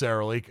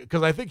 necessarily,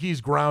 because I think he's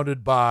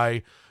grounded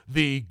by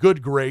the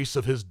good grace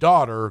of his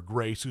daughter,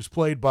 Grace, who's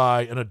played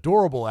by an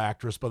adorable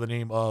actress by the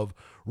name of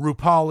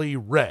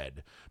Rupali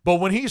Red. But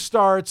when he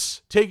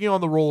starts taking on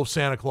the role of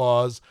Santa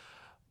Claus,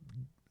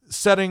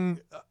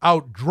 setting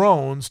out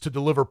drones to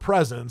deliver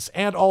presents,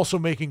 and also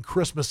making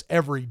Christmas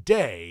every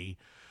day,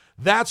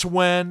 that's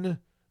when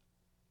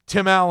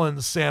Tim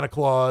Allen's Santa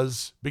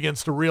Claus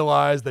begins to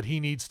realize that he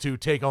needs to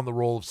take on the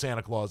role of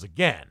Santa Claus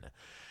again.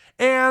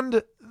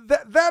 And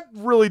that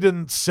really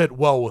didn't sit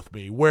well with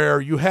me,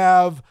 where you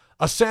have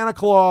a Santa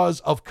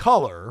Claus of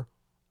color,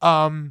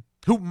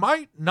 who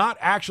might not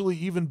actually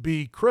even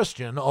be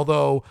Christian,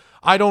 although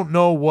I don't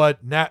know what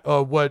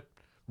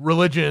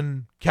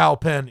religion Kal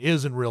Penn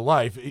is in real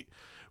life.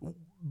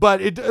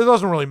 But it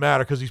doesn't really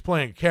matter because he's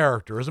playing a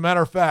character. As a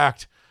matter of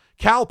fact,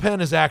 Kal Penn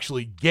is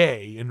actually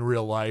gay in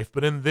real life,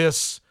 but in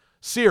this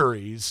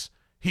series,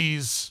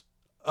 he's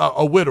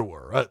a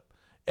widower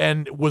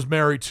and was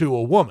married to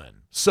a woman.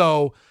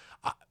 So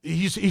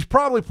he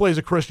probably plays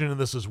a Christian in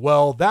this as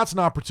well. That's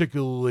not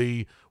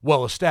particularly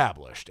well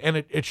established, and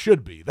it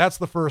should be. That's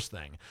the first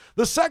thing.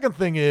 The second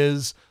thing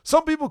is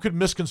some people could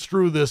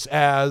misconstrue this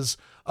as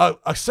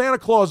a Santa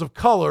Claus of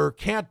color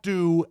can't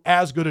do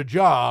as good a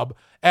job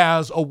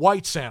as a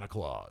white Santa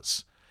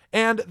Claus.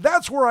 And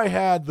that's where I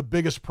had the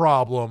biggest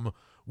problem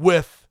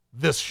with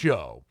this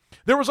show.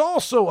 There was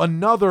also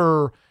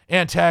another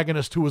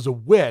antagonist who was a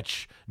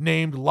witch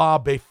named La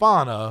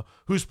Befana,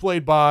 who's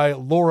played by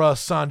Laura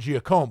San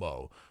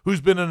Giacomo, who's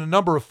been in a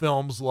number of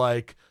films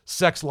like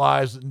Sex,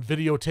 Lies, and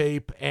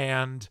Videotape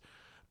and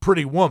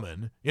Pretty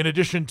Woman, in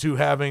addition to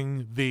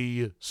having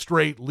the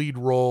straight lead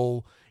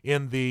role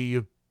in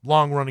the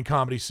long-running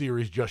comedy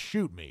series Just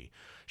Shoot Me.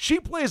 She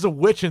plays a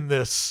witch in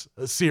this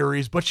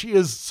series, but she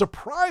is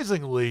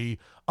surprisingly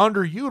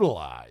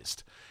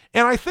underutilized.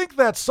 And I think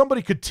that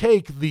somebody could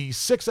take the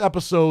 6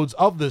 episodes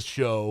of this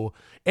show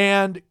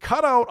and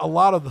cut out a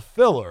lot of the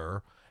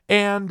filler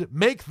and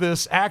make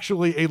this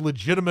actually a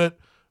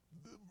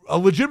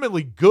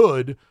legitimately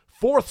good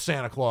 4th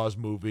Santa Claus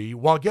movie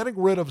while getting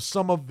rid of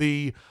some of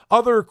the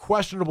other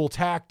questionable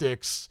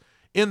tactics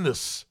in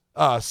this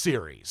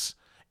series.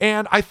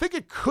 And I think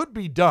it could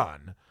be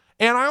done.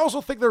 And I also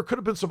think there could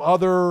have been some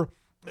other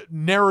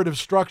narrative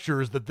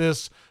structures that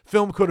this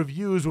film could have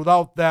used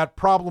without that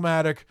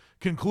problematic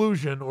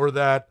conclusion or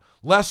that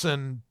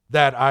lesson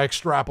that I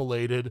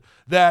extrapolated,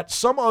 that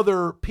some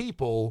other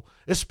people,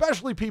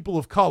 especially people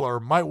of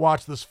color, might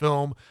watch this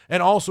film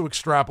and also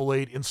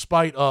extrapolate in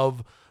spite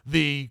of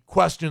the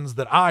questions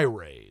that I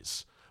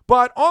raise.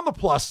 But on the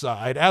plus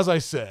side, as I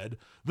said,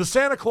 the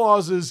Santa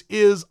Clauses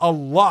is a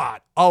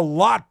lot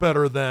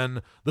better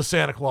than the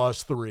Santa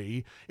Claus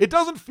 3. It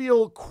doesn't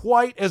feel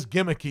quite as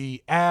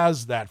gimmicky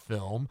as that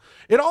film.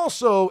 It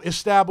also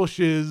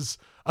establishes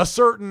a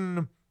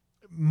certain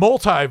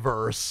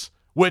multiverse,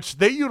 which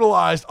they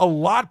utilized a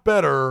lot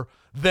better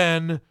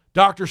than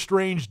Doctor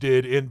Strange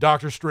did in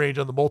Doctor Strange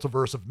and the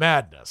Multiverse of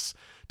Madness.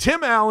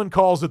 Tim Allen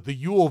calls it the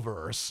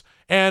Yuleverse,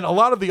 And a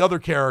lot of the other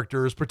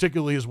characters,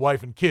 particularly his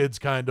wife and kids,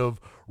 kind of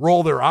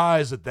roll their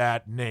eyes at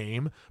that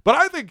name. But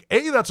I think,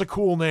 A, that's a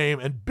cool name,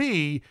 and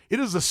B, it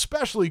is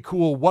especially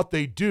cool what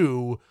they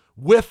do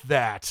with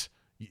that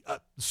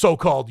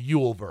so-called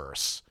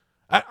Yuleverse.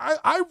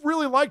 I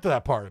really liked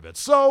that part of it.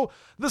 So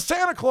the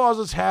Santa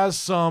Clauses has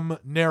some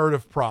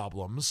narrative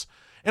problems,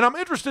 and I'm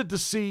interested to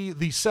see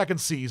the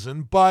second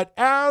season, but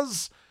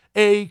as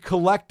a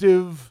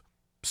collective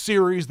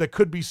series that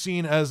could be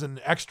seen as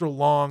an extra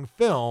long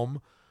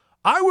film,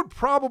 I would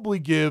probably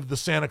give the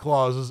Santa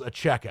Clauses a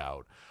check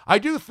out. I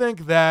do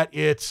think that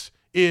it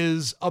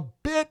is a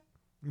bit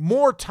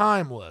more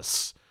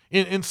timeless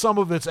in some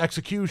of its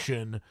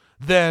execution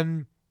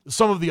than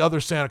some of the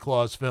other Santa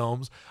Claus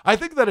films. I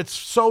think that it's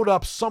sewed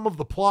up some of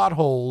the plot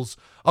holes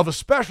of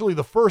especially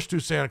the first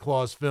two Santa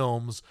Claus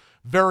films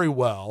very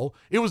well.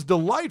 It was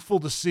delightful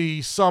to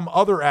see some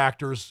other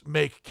actors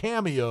make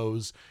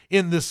cameos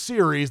in this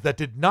series that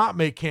did not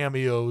make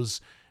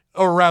cameos,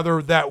 or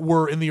rather that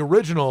were in the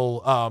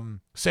original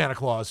Santa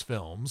Claus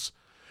films.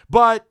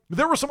 But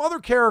there were some other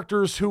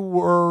characters who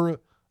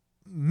were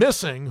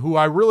missing who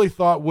I really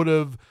thought would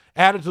have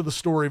added to the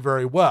story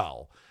very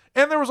well.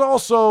 And there was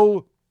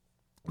also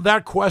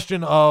that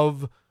question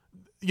of,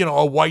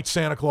 a white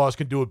Santa Claus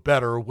can do it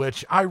better,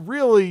 which I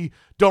really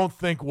don't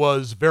think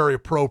was very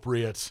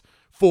appropriate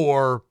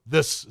for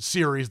this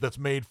series that's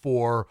made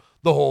for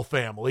the whole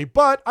family.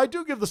 But I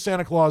do give the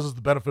Santa Clauses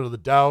the benefit of the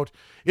doubt.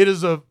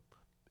 It's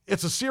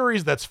a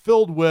series that's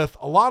filled with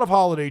a lot of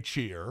holiday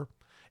cheer,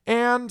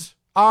 and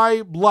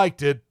I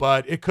liked it,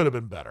 but it could have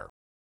been better.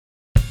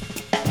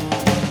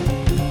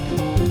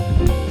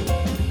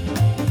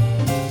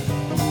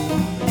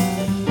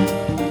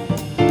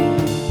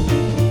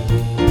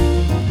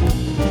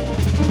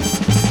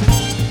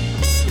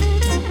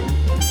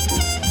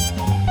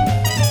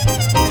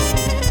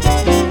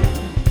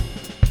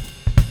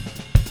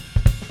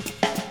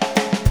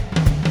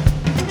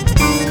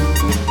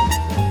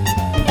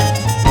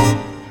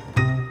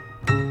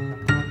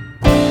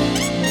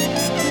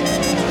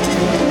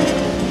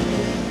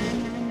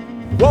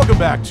 Welcome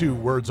back to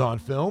Words on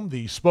Film,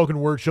 the spoken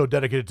word show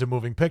dedicated to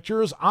moving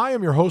pictures. I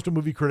am your host and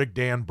movie critic,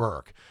 Dan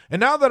Burke. And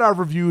now that I've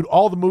reviewed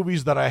all the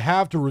movies that I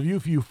have to review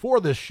for you for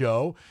this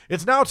show,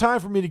 it's now time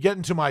for me to get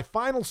into my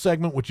final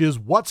segment, which is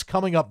what's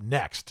coming up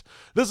next.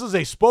 This is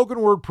a spoken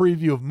word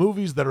preview of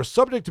movies that are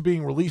subject to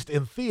being released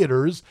in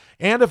theaters,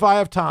 and if I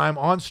have time,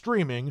 on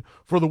streaming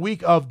for the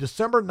week of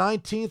December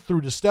 19th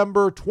through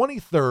December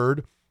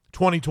 23rd,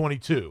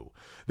 2022.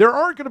 There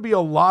aren't going to be a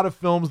lot of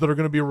films that are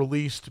going to be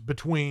released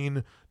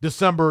between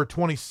December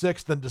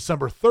 26th and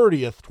December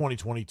 30th,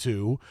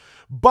 2022,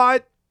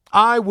 but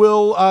I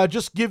will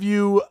just give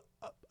you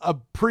a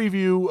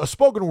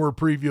spoken word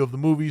preview of the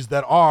movies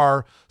that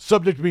are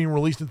subject to being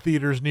released in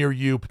theaters near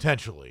you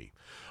potentially.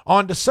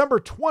 On December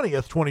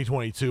 20th,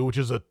 2022, which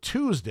is a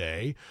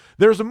Tuesday,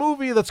 there's a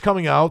movie that's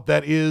coming out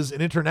that is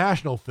an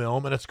international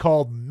film, and it's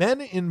called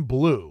Men in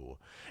Blue.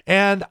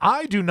 And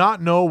I do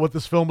not know what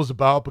this film is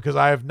about because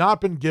I have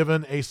not been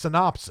given a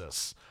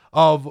synopsis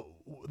of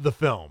the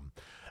film.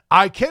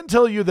 I can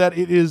tell you that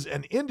it is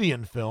an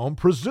Indian film,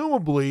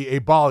 presumably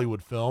a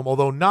Bollywood film,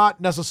 although not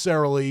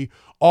necessarily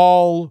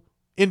all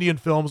Indian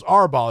films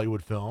are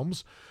Bollywood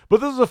films.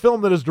 But this is a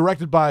film that is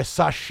directed by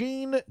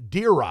Sachin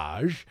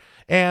Dheeraj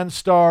and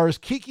stars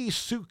Kiki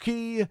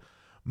Suki,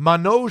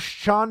 Manoj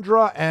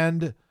Chandra,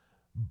 and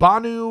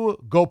Banu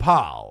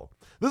Gopal.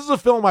 This is a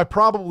film I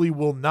probably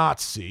will not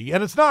see,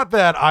 and it's not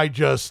that I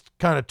just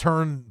kind of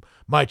turn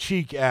my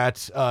cheek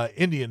at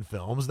Indian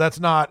films. That's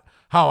not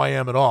how I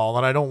am at all,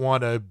 and I don't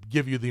want to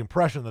give you the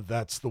impression that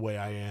that's the way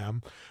I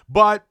am.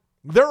 But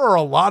there are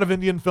a lot of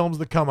Indian films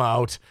that come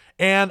out,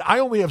 and I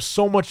only have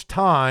so much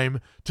time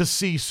to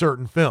see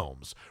certain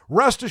films.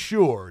 Rest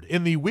assured,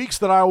 in the weeks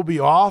that I will be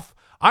off,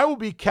 I will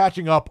be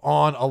catching up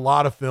on a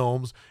lot of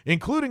films,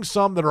 including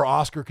some that are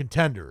Oscar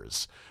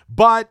contenders.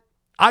 But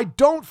I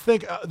don't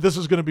think this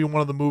is going to be one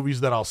of the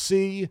movies that I'll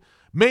see,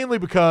 mainly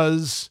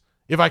because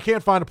if I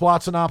can't find a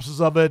plot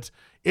synopsis of it,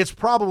 it's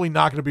probably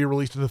not going to be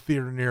released in a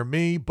theater near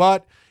me.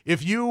 But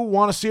if you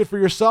want to see it for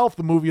yourself,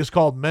 the movie is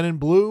called Men in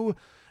Blue,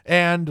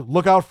 and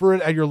look out for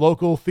it at your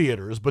local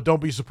theaters, but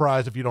don't be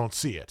surprised if you don't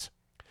see it.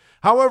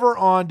 However,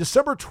 on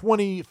December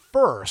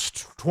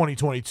 21st,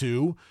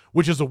 2022,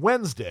 which is a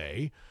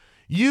Wednesday,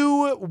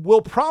 you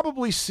will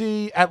probably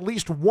see at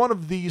least one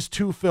of these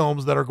two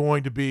films that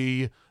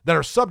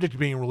are subject to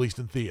being released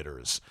in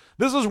theaters.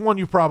 This is one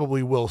you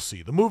probably will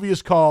see. The movie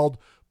is called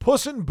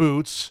Puss in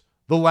Boots: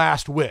 The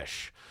Last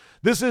Wish.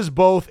 This is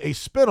both a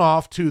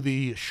spin-off to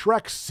the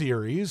Shrek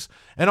series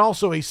and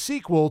also a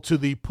sequel to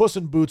the Puss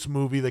in Boots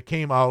movie that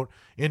came out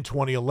in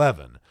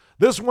 2011.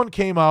 This one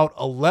came out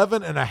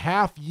 11 and a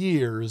half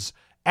years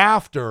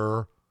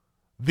after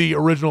the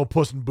original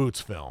Puss in Boots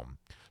film.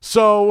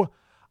 So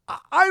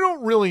I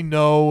don't really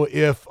know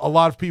if a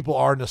lot of people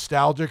are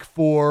nostalgic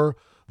for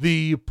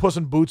the Puss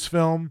in Boots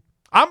film.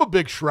 I'm a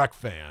big Shrek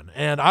fan,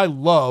 and I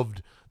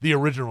loved the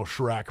original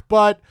Shrek,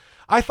 but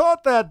I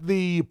thought that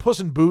the Puss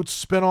in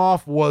Boots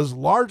spinoff was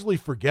largely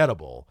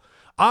forgettable.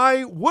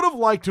 I would have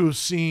liked to have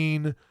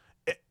seen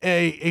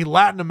a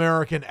Latin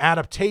American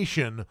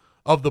adaptation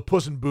of the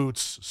Puss in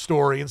Boots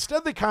story.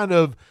 Instead, they kind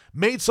of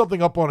made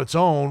something up on its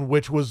own,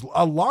 which was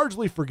a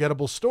largely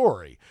forgettable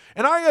story.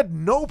 And I had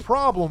no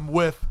problem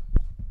with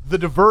the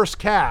diverse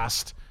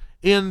cast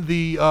in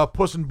the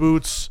Puss in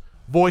Boots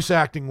voice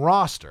acting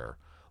roster,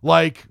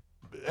 like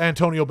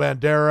Antonio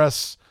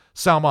Banderas,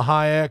 Salma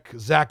Hayek,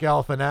 Zach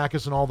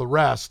Galifianakis, and all the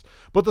rest.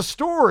 But the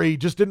story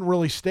just didn't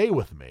really stay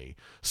with me.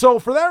 So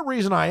for that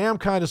reason, I am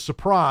kind of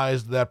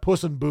surprised that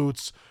Puss in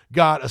Boots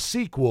got a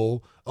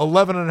sequel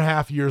 11 and a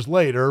half years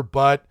later,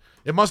 but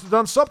it must have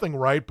done something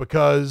right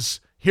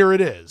because here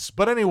it is.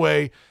 But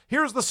anyway,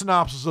 here's the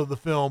synopsis of the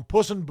film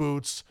Puss in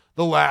Boots: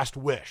 The Last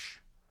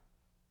Wish.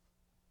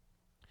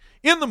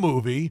 In the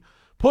movie,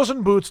 Puss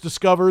in Boots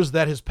discovers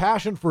that his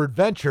passion for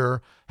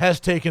adventure has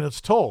taken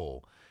its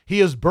toll. He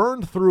has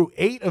burned through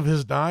 8 of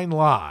his 9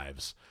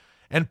 lives,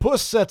 and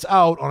Puss sets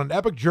out on an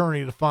epic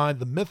journey to find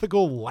the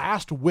mythical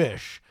last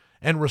wish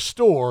and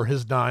restore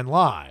his 9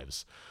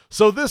 lives.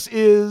 So this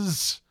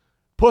is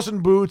Puss in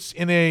Boots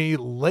in a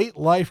late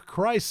life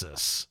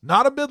crisis,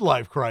 not a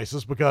midlife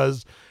crisis,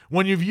 because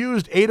when you've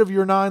used 8 of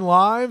your 9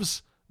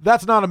 lives,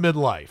 that's not a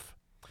midlife.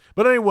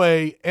 But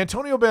anyway,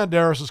 Antonio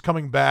Banderas is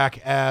coming back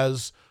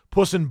as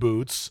Puss in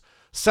Boots.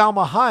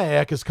 Salma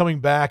Hayek is coming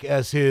back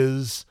as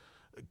his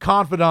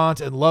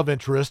confidant and love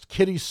interest,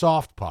 Kitty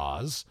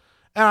Softpaws.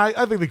 And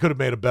I think they could have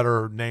made a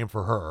better name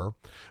for her.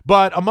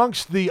 But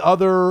amongst the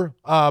other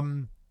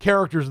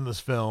characters in this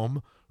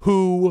film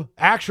who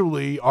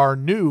actually are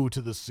new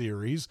to the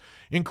series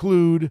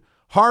include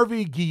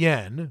Harvey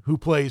Guillen, who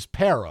plays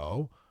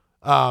Perro,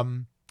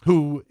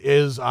 who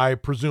is, I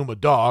presume, a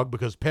dog,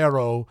 because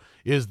perro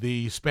is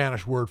the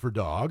Spanish word for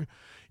dog.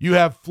 You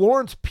have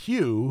Florence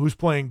Pugh, who's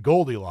playing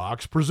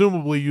Goldilocks,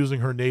 presumably using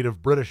her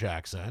native British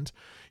accent.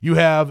 You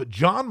have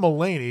John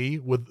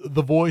Mulaney with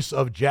the voice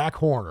of Jack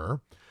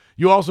Horner.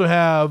 You also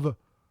have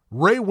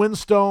Ray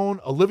Winstone,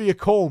 Olivia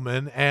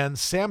Colman, and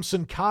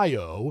Samson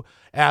Kayo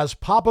as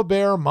Papa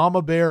Bear,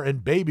 Mama Bear,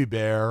 and Baby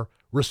Bear,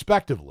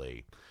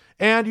 respectively.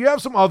 And you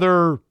have some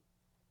other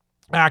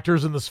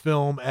actors in this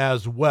film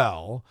as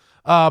well,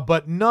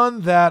 but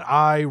none that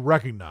I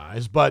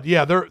recognize. But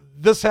yeah,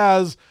 this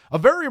has a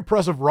very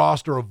impressive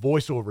roster of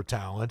voiceover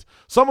talent,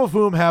 some of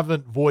whom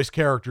haven't voiced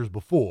characters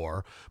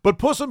before. But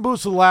Puss in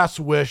Boots: The Last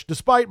Wish,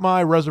 despite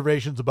my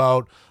reservations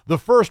about the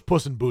first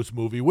Puss in Boots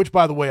movie, which,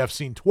 by the way, I've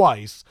seen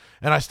twice,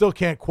 and I still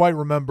can't quite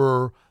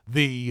remember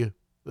the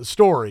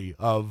story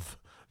of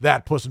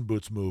that Puss in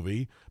Boots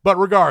movie. But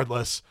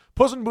regardless,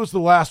 Puss in Boots: The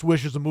Last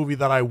Wish is a movie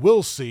that I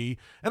will see,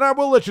 and I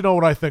will let you know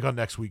what I think on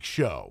next week's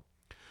show.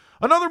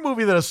 Another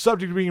movie that is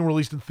subject to being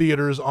released in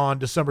theaters on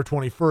December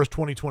 21st,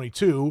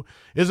 2022,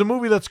 is a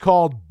movie that's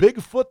called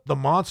Bigfoot: The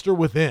Monster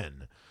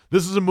Within.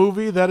 This is a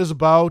movie that is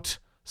about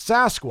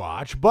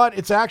Sasquatch, but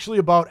it's actually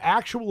about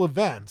actual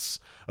events,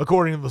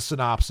 according to the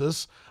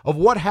synopsis, of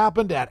what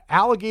happened at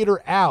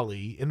Alligator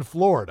Alley in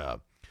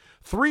Florida.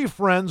 3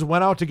 friends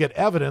went out to get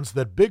evidence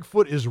that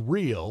Bigfoot is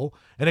real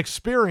and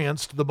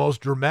experienced the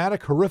most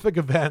dramatic, horrific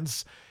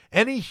events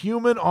any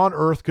human on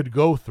Earth could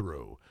go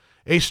through.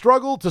 A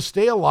struggle to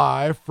stay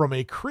alive from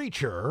a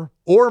creature,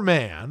 or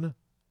man,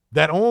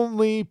 that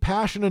only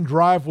passion and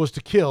drive was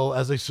to kill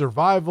as a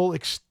survival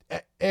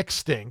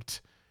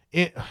extinct.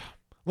 Let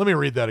me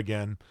read that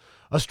again.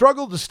 A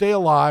struggle to stay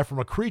alive from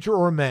a creature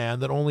or man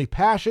that only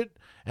passion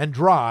and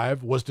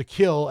drive was to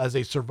kill as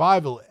a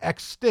survival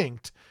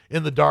extinct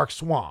in the dark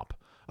swamp.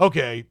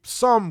 Okay,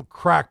 some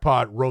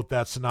crackpot wrote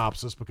that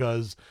synopsis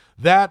because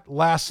that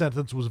last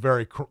sentence was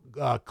very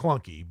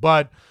clunky.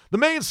 But the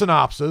main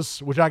synopsis,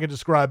 which I can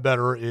describe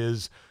better,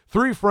 is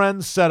 3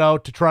 friends set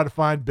out to try to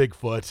find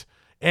Bigfoot,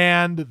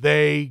 and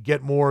they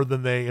get more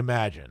than they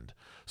imagined.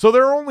 So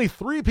there are only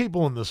 3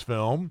 people in this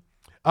film: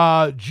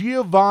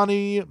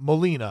 Giovanni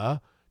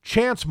Molina,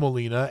 Chance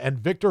Molina, and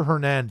Victor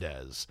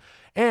Hernandez.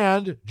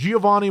 And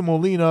Giovanni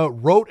Molina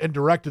wrote and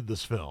directed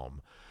this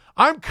film.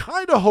 I'm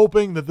kind of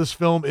hoping that this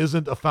film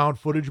isn't a found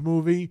footage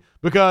movie,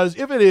 because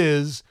if it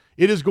is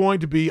going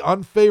to be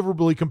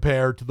unfavorably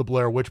compared to the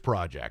Blair Witch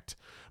Project.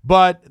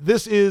 But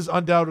this is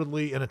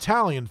undoubtedly an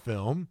Italian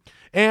film,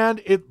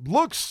 and it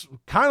looks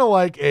kind of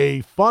like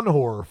a fun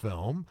horror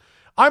film.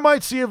 I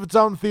might see if it's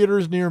out in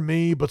theaters near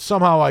me, but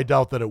somehow I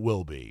doubt that it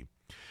will be.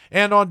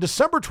 And on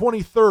December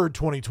 23rd,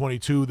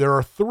 2022, there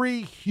are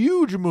 3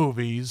 huge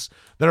movies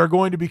that are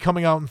going to be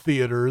coming out in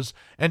theaters,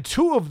 and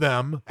 2 of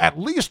them, at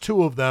least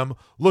 2 of them,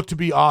 look to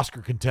be Oscar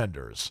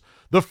contenders.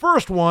 The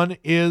first one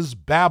is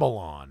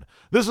Babylon.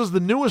 This is the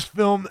newest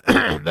film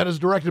that is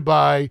directed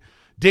by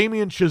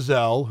Damien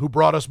Chazelle, who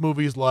brought us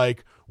movies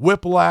like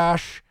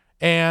Whiplash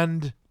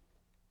and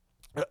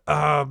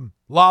La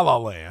La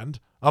Land,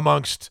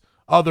 amongst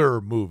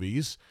other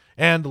movies.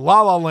 And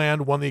La La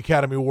Land won the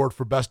Academy Award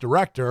for Best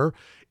Director.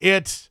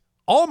 It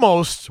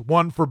almost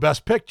won for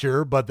Best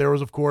Picture, but there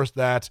was, of course,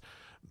 that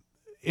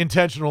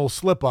intentional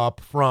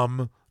slip-up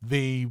from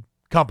the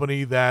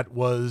company that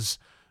was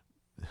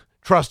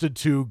trusted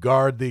to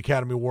guard the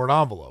Academy Award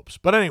envelopes.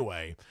 But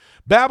anyway,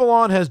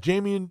 Babylon has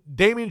Damien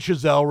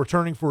Chazelle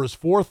returning for his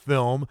fourth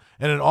film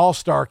and an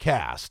all-star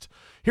cast.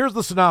 Here's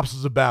the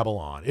synopsis of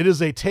Babylon. It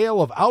is a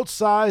tale of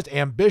outsized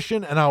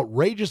ambition and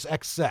outrageous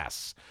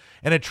excess,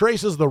 and it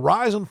traces the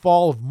rise and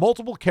fall of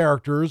multiple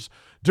characters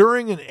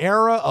during an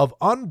era of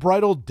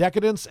unbridled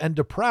decadence and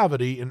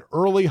depravity in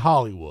early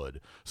Hollywood.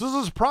 So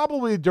this is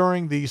probably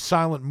during the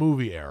silent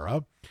movie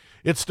era.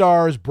 It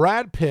stars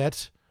Brad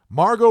Pitt,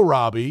 Margot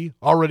Robbie,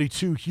 already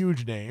two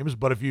huge names,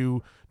 but if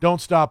you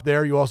don't stop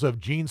there, you also have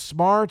Gene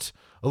Smart,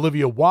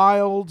 Olivia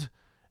Wilde,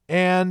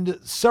 and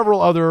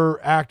several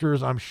other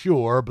actors, I'm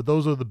sure, but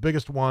those are the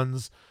biggest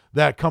ones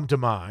that come to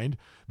mind.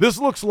 This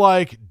looks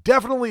like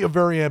definitely a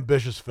very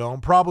ambitious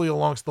film, probably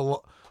amongst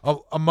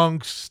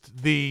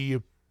the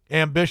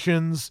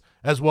ambitions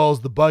as well as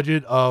the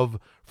budget of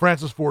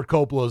Francis Ford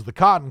Coppola's The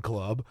Cotton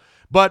Club,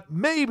 but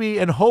maybe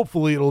and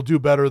hopefully it'll do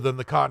better than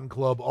The Cotton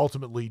Club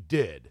ultimately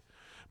did.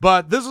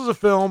 But this is a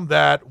film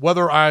that,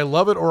 whether I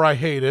love it or I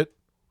hate it,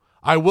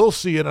 I will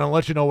see it and I'll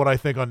let you know what I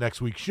think on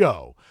next week's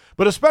show.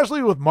 But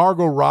especially with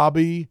Margot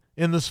Robbie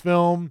in this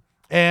film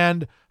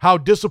and how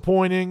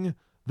disappointing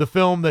the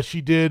film that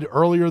she did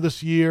earlier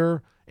this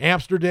year,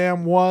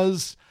 Amsterdam,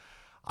 was,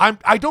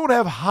 I don't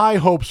have high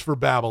hopes for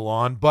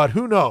Babylon, but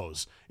who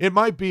knows? It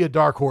might be a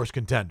dark horse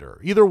contender.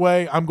 Either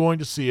way, I'm going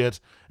to see it,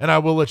 and I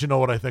will let you know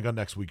what I think on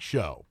next week's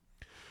show.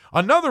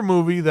 Another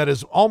movie that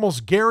is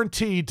almost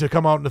guaranteed to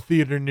come out in a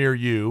theater near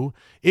you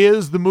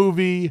is the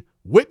movie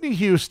Whitney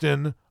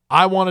Houston,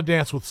 I Want to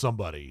Dance with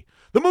Somebody.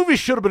 The movie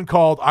should have been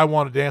called I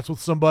Want to Dance with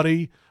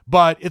Somebody,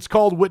 but it's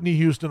called Whitney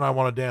Houston, I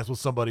Want to Dance with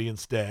Somebody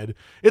instead.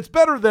 It's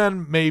better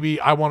than maybe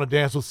I Want to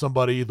Dance with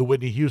Somebody, the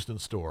Whitney Houston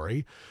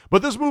story.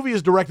 But this movie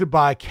is directed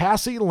by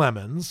Kasi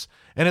Lemmons,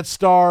 and it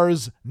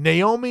stars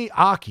Naomi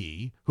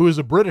Aki, who is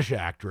a British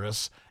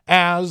actress,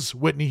 as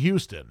Whitney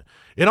Houston.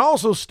 It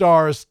also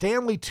stars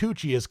Stanley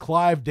Tucci as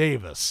Clive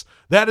Davis.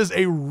 That is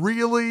a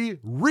really,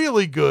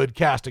 really good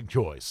casting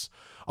choice.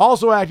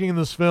 Also acting in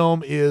this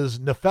film is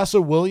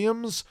Nafessa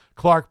Williams,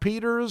 Clark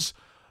Peters,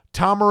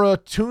 Tamara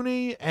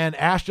Tooney, and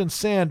Ashton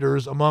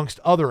Sanders, amongst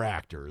other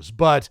actors.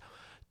 But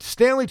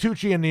Stanley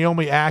Tucci and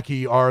Naomi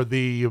Aki are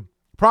the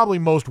probably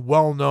most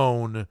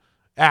well-known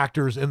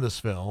actors in this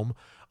film.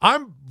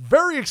 I'm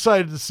very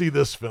excited to see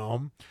this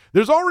film.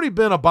 There's already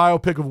been a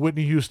biopic of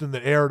Whitney Houston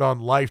that aired on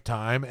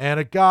Lifetime, and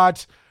it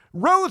got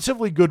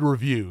relatively good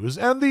reviews.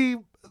 And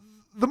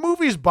the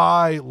movies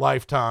by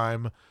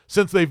Lifetime,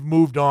 since they've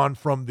moved on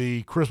from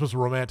the Christmas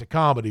romantic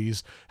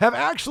comedies, have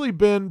actually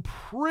been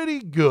pretty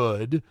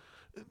good.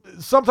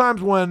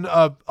 Sometimes when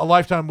a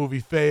Lifetime movie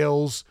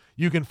fails,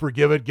 you can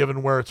forgive it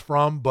given where it's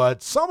from,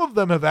 but some of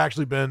them have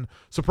actually been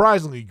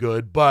surprisingly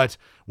good. But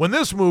when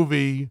this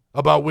movie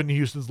about Whitney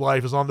Houston's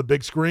life is on the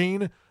big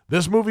screen,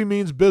 this movie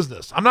means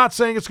business. I'm not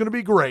saying it's going to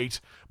be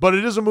great, but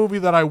it is a movie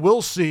that I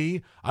will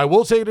see, I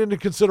will take it into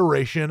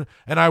consideration,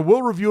 and I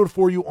will review it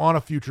for you on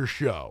a future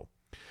show.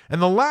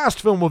 And the last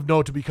film of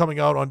note to be coming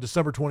out on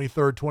December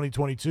 23rd,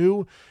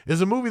 2022 is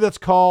a movie that's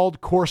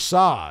called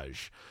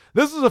Corsage.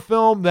 This is a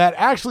film that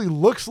actually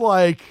looks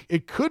like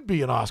it could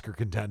be an Oscar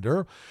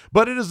contender,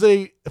 but it is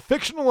a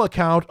fictional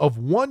account of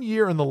 1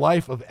 year in the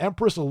life of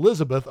Empress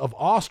Elizabeth of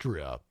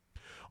Austria.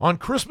 On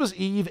Christmas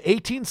Eve,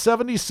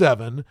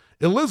 1877,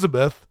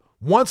 Elizabeth,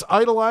 once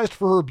idolized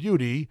for her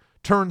beauty,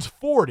 turns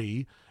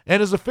 40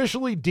 and is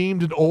officially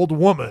deemed an old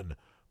woman.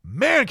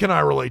 Man, can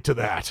I relate to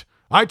that.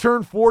 I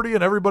turned 40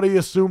 and everybody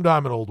assumed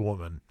I'm an old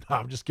woman.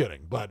 I'm just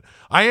kidding, but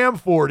I am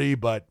 40,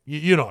 but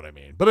you know what I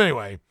mean. But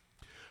anyway,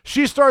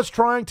 she starts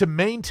trying to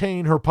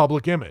maintain her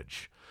public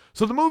image.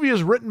 So the movie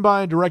is written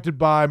by and directed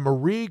by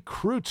Marie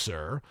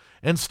Kreutzer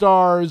and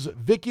stars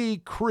Vicky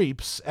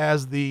Krieps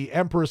as the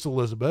Empress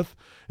Elizabeth.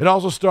 It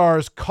also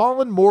stars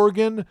Colin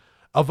Morgan,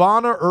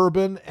 Ivana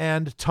Urban,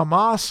 and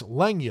Tomas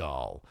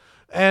Lengyal.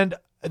 And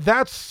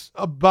that's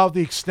about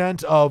the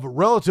extent of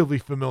relatively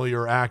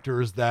familiar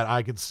actors that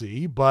I can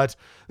see, but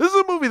this is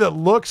a movie that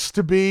looks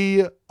to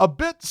be a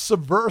bit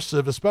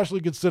subversive, especially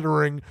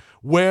considering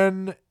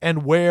when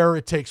and where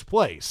it takes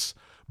place.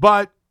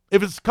 But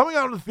if it's coming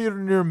out in the theater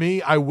near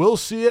me, I will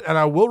see it and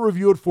I will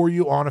review it for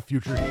you on a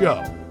future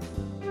show.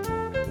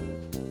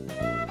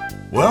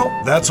 Well,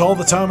 that's all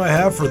the time I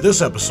have for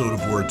this episode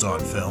of Words on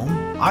Film.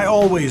 I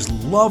always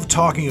love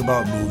talking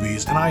about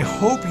movies, and I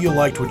hope you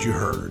liked what you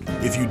heard.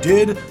 If you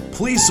did,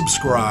 please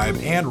subscribe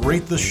and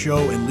rate the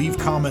show and leave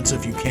comments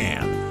if you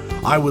can.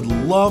 I would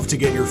love to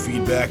get your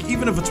feedback,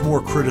 even if it's more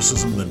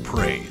criticism than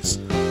praise.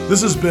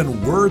 This has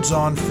been Words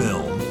on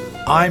Film.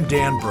 I'm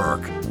Dan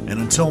Burke, and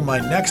until my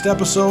next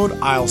episode,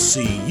 I'll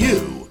see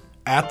you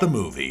at the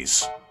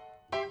movies.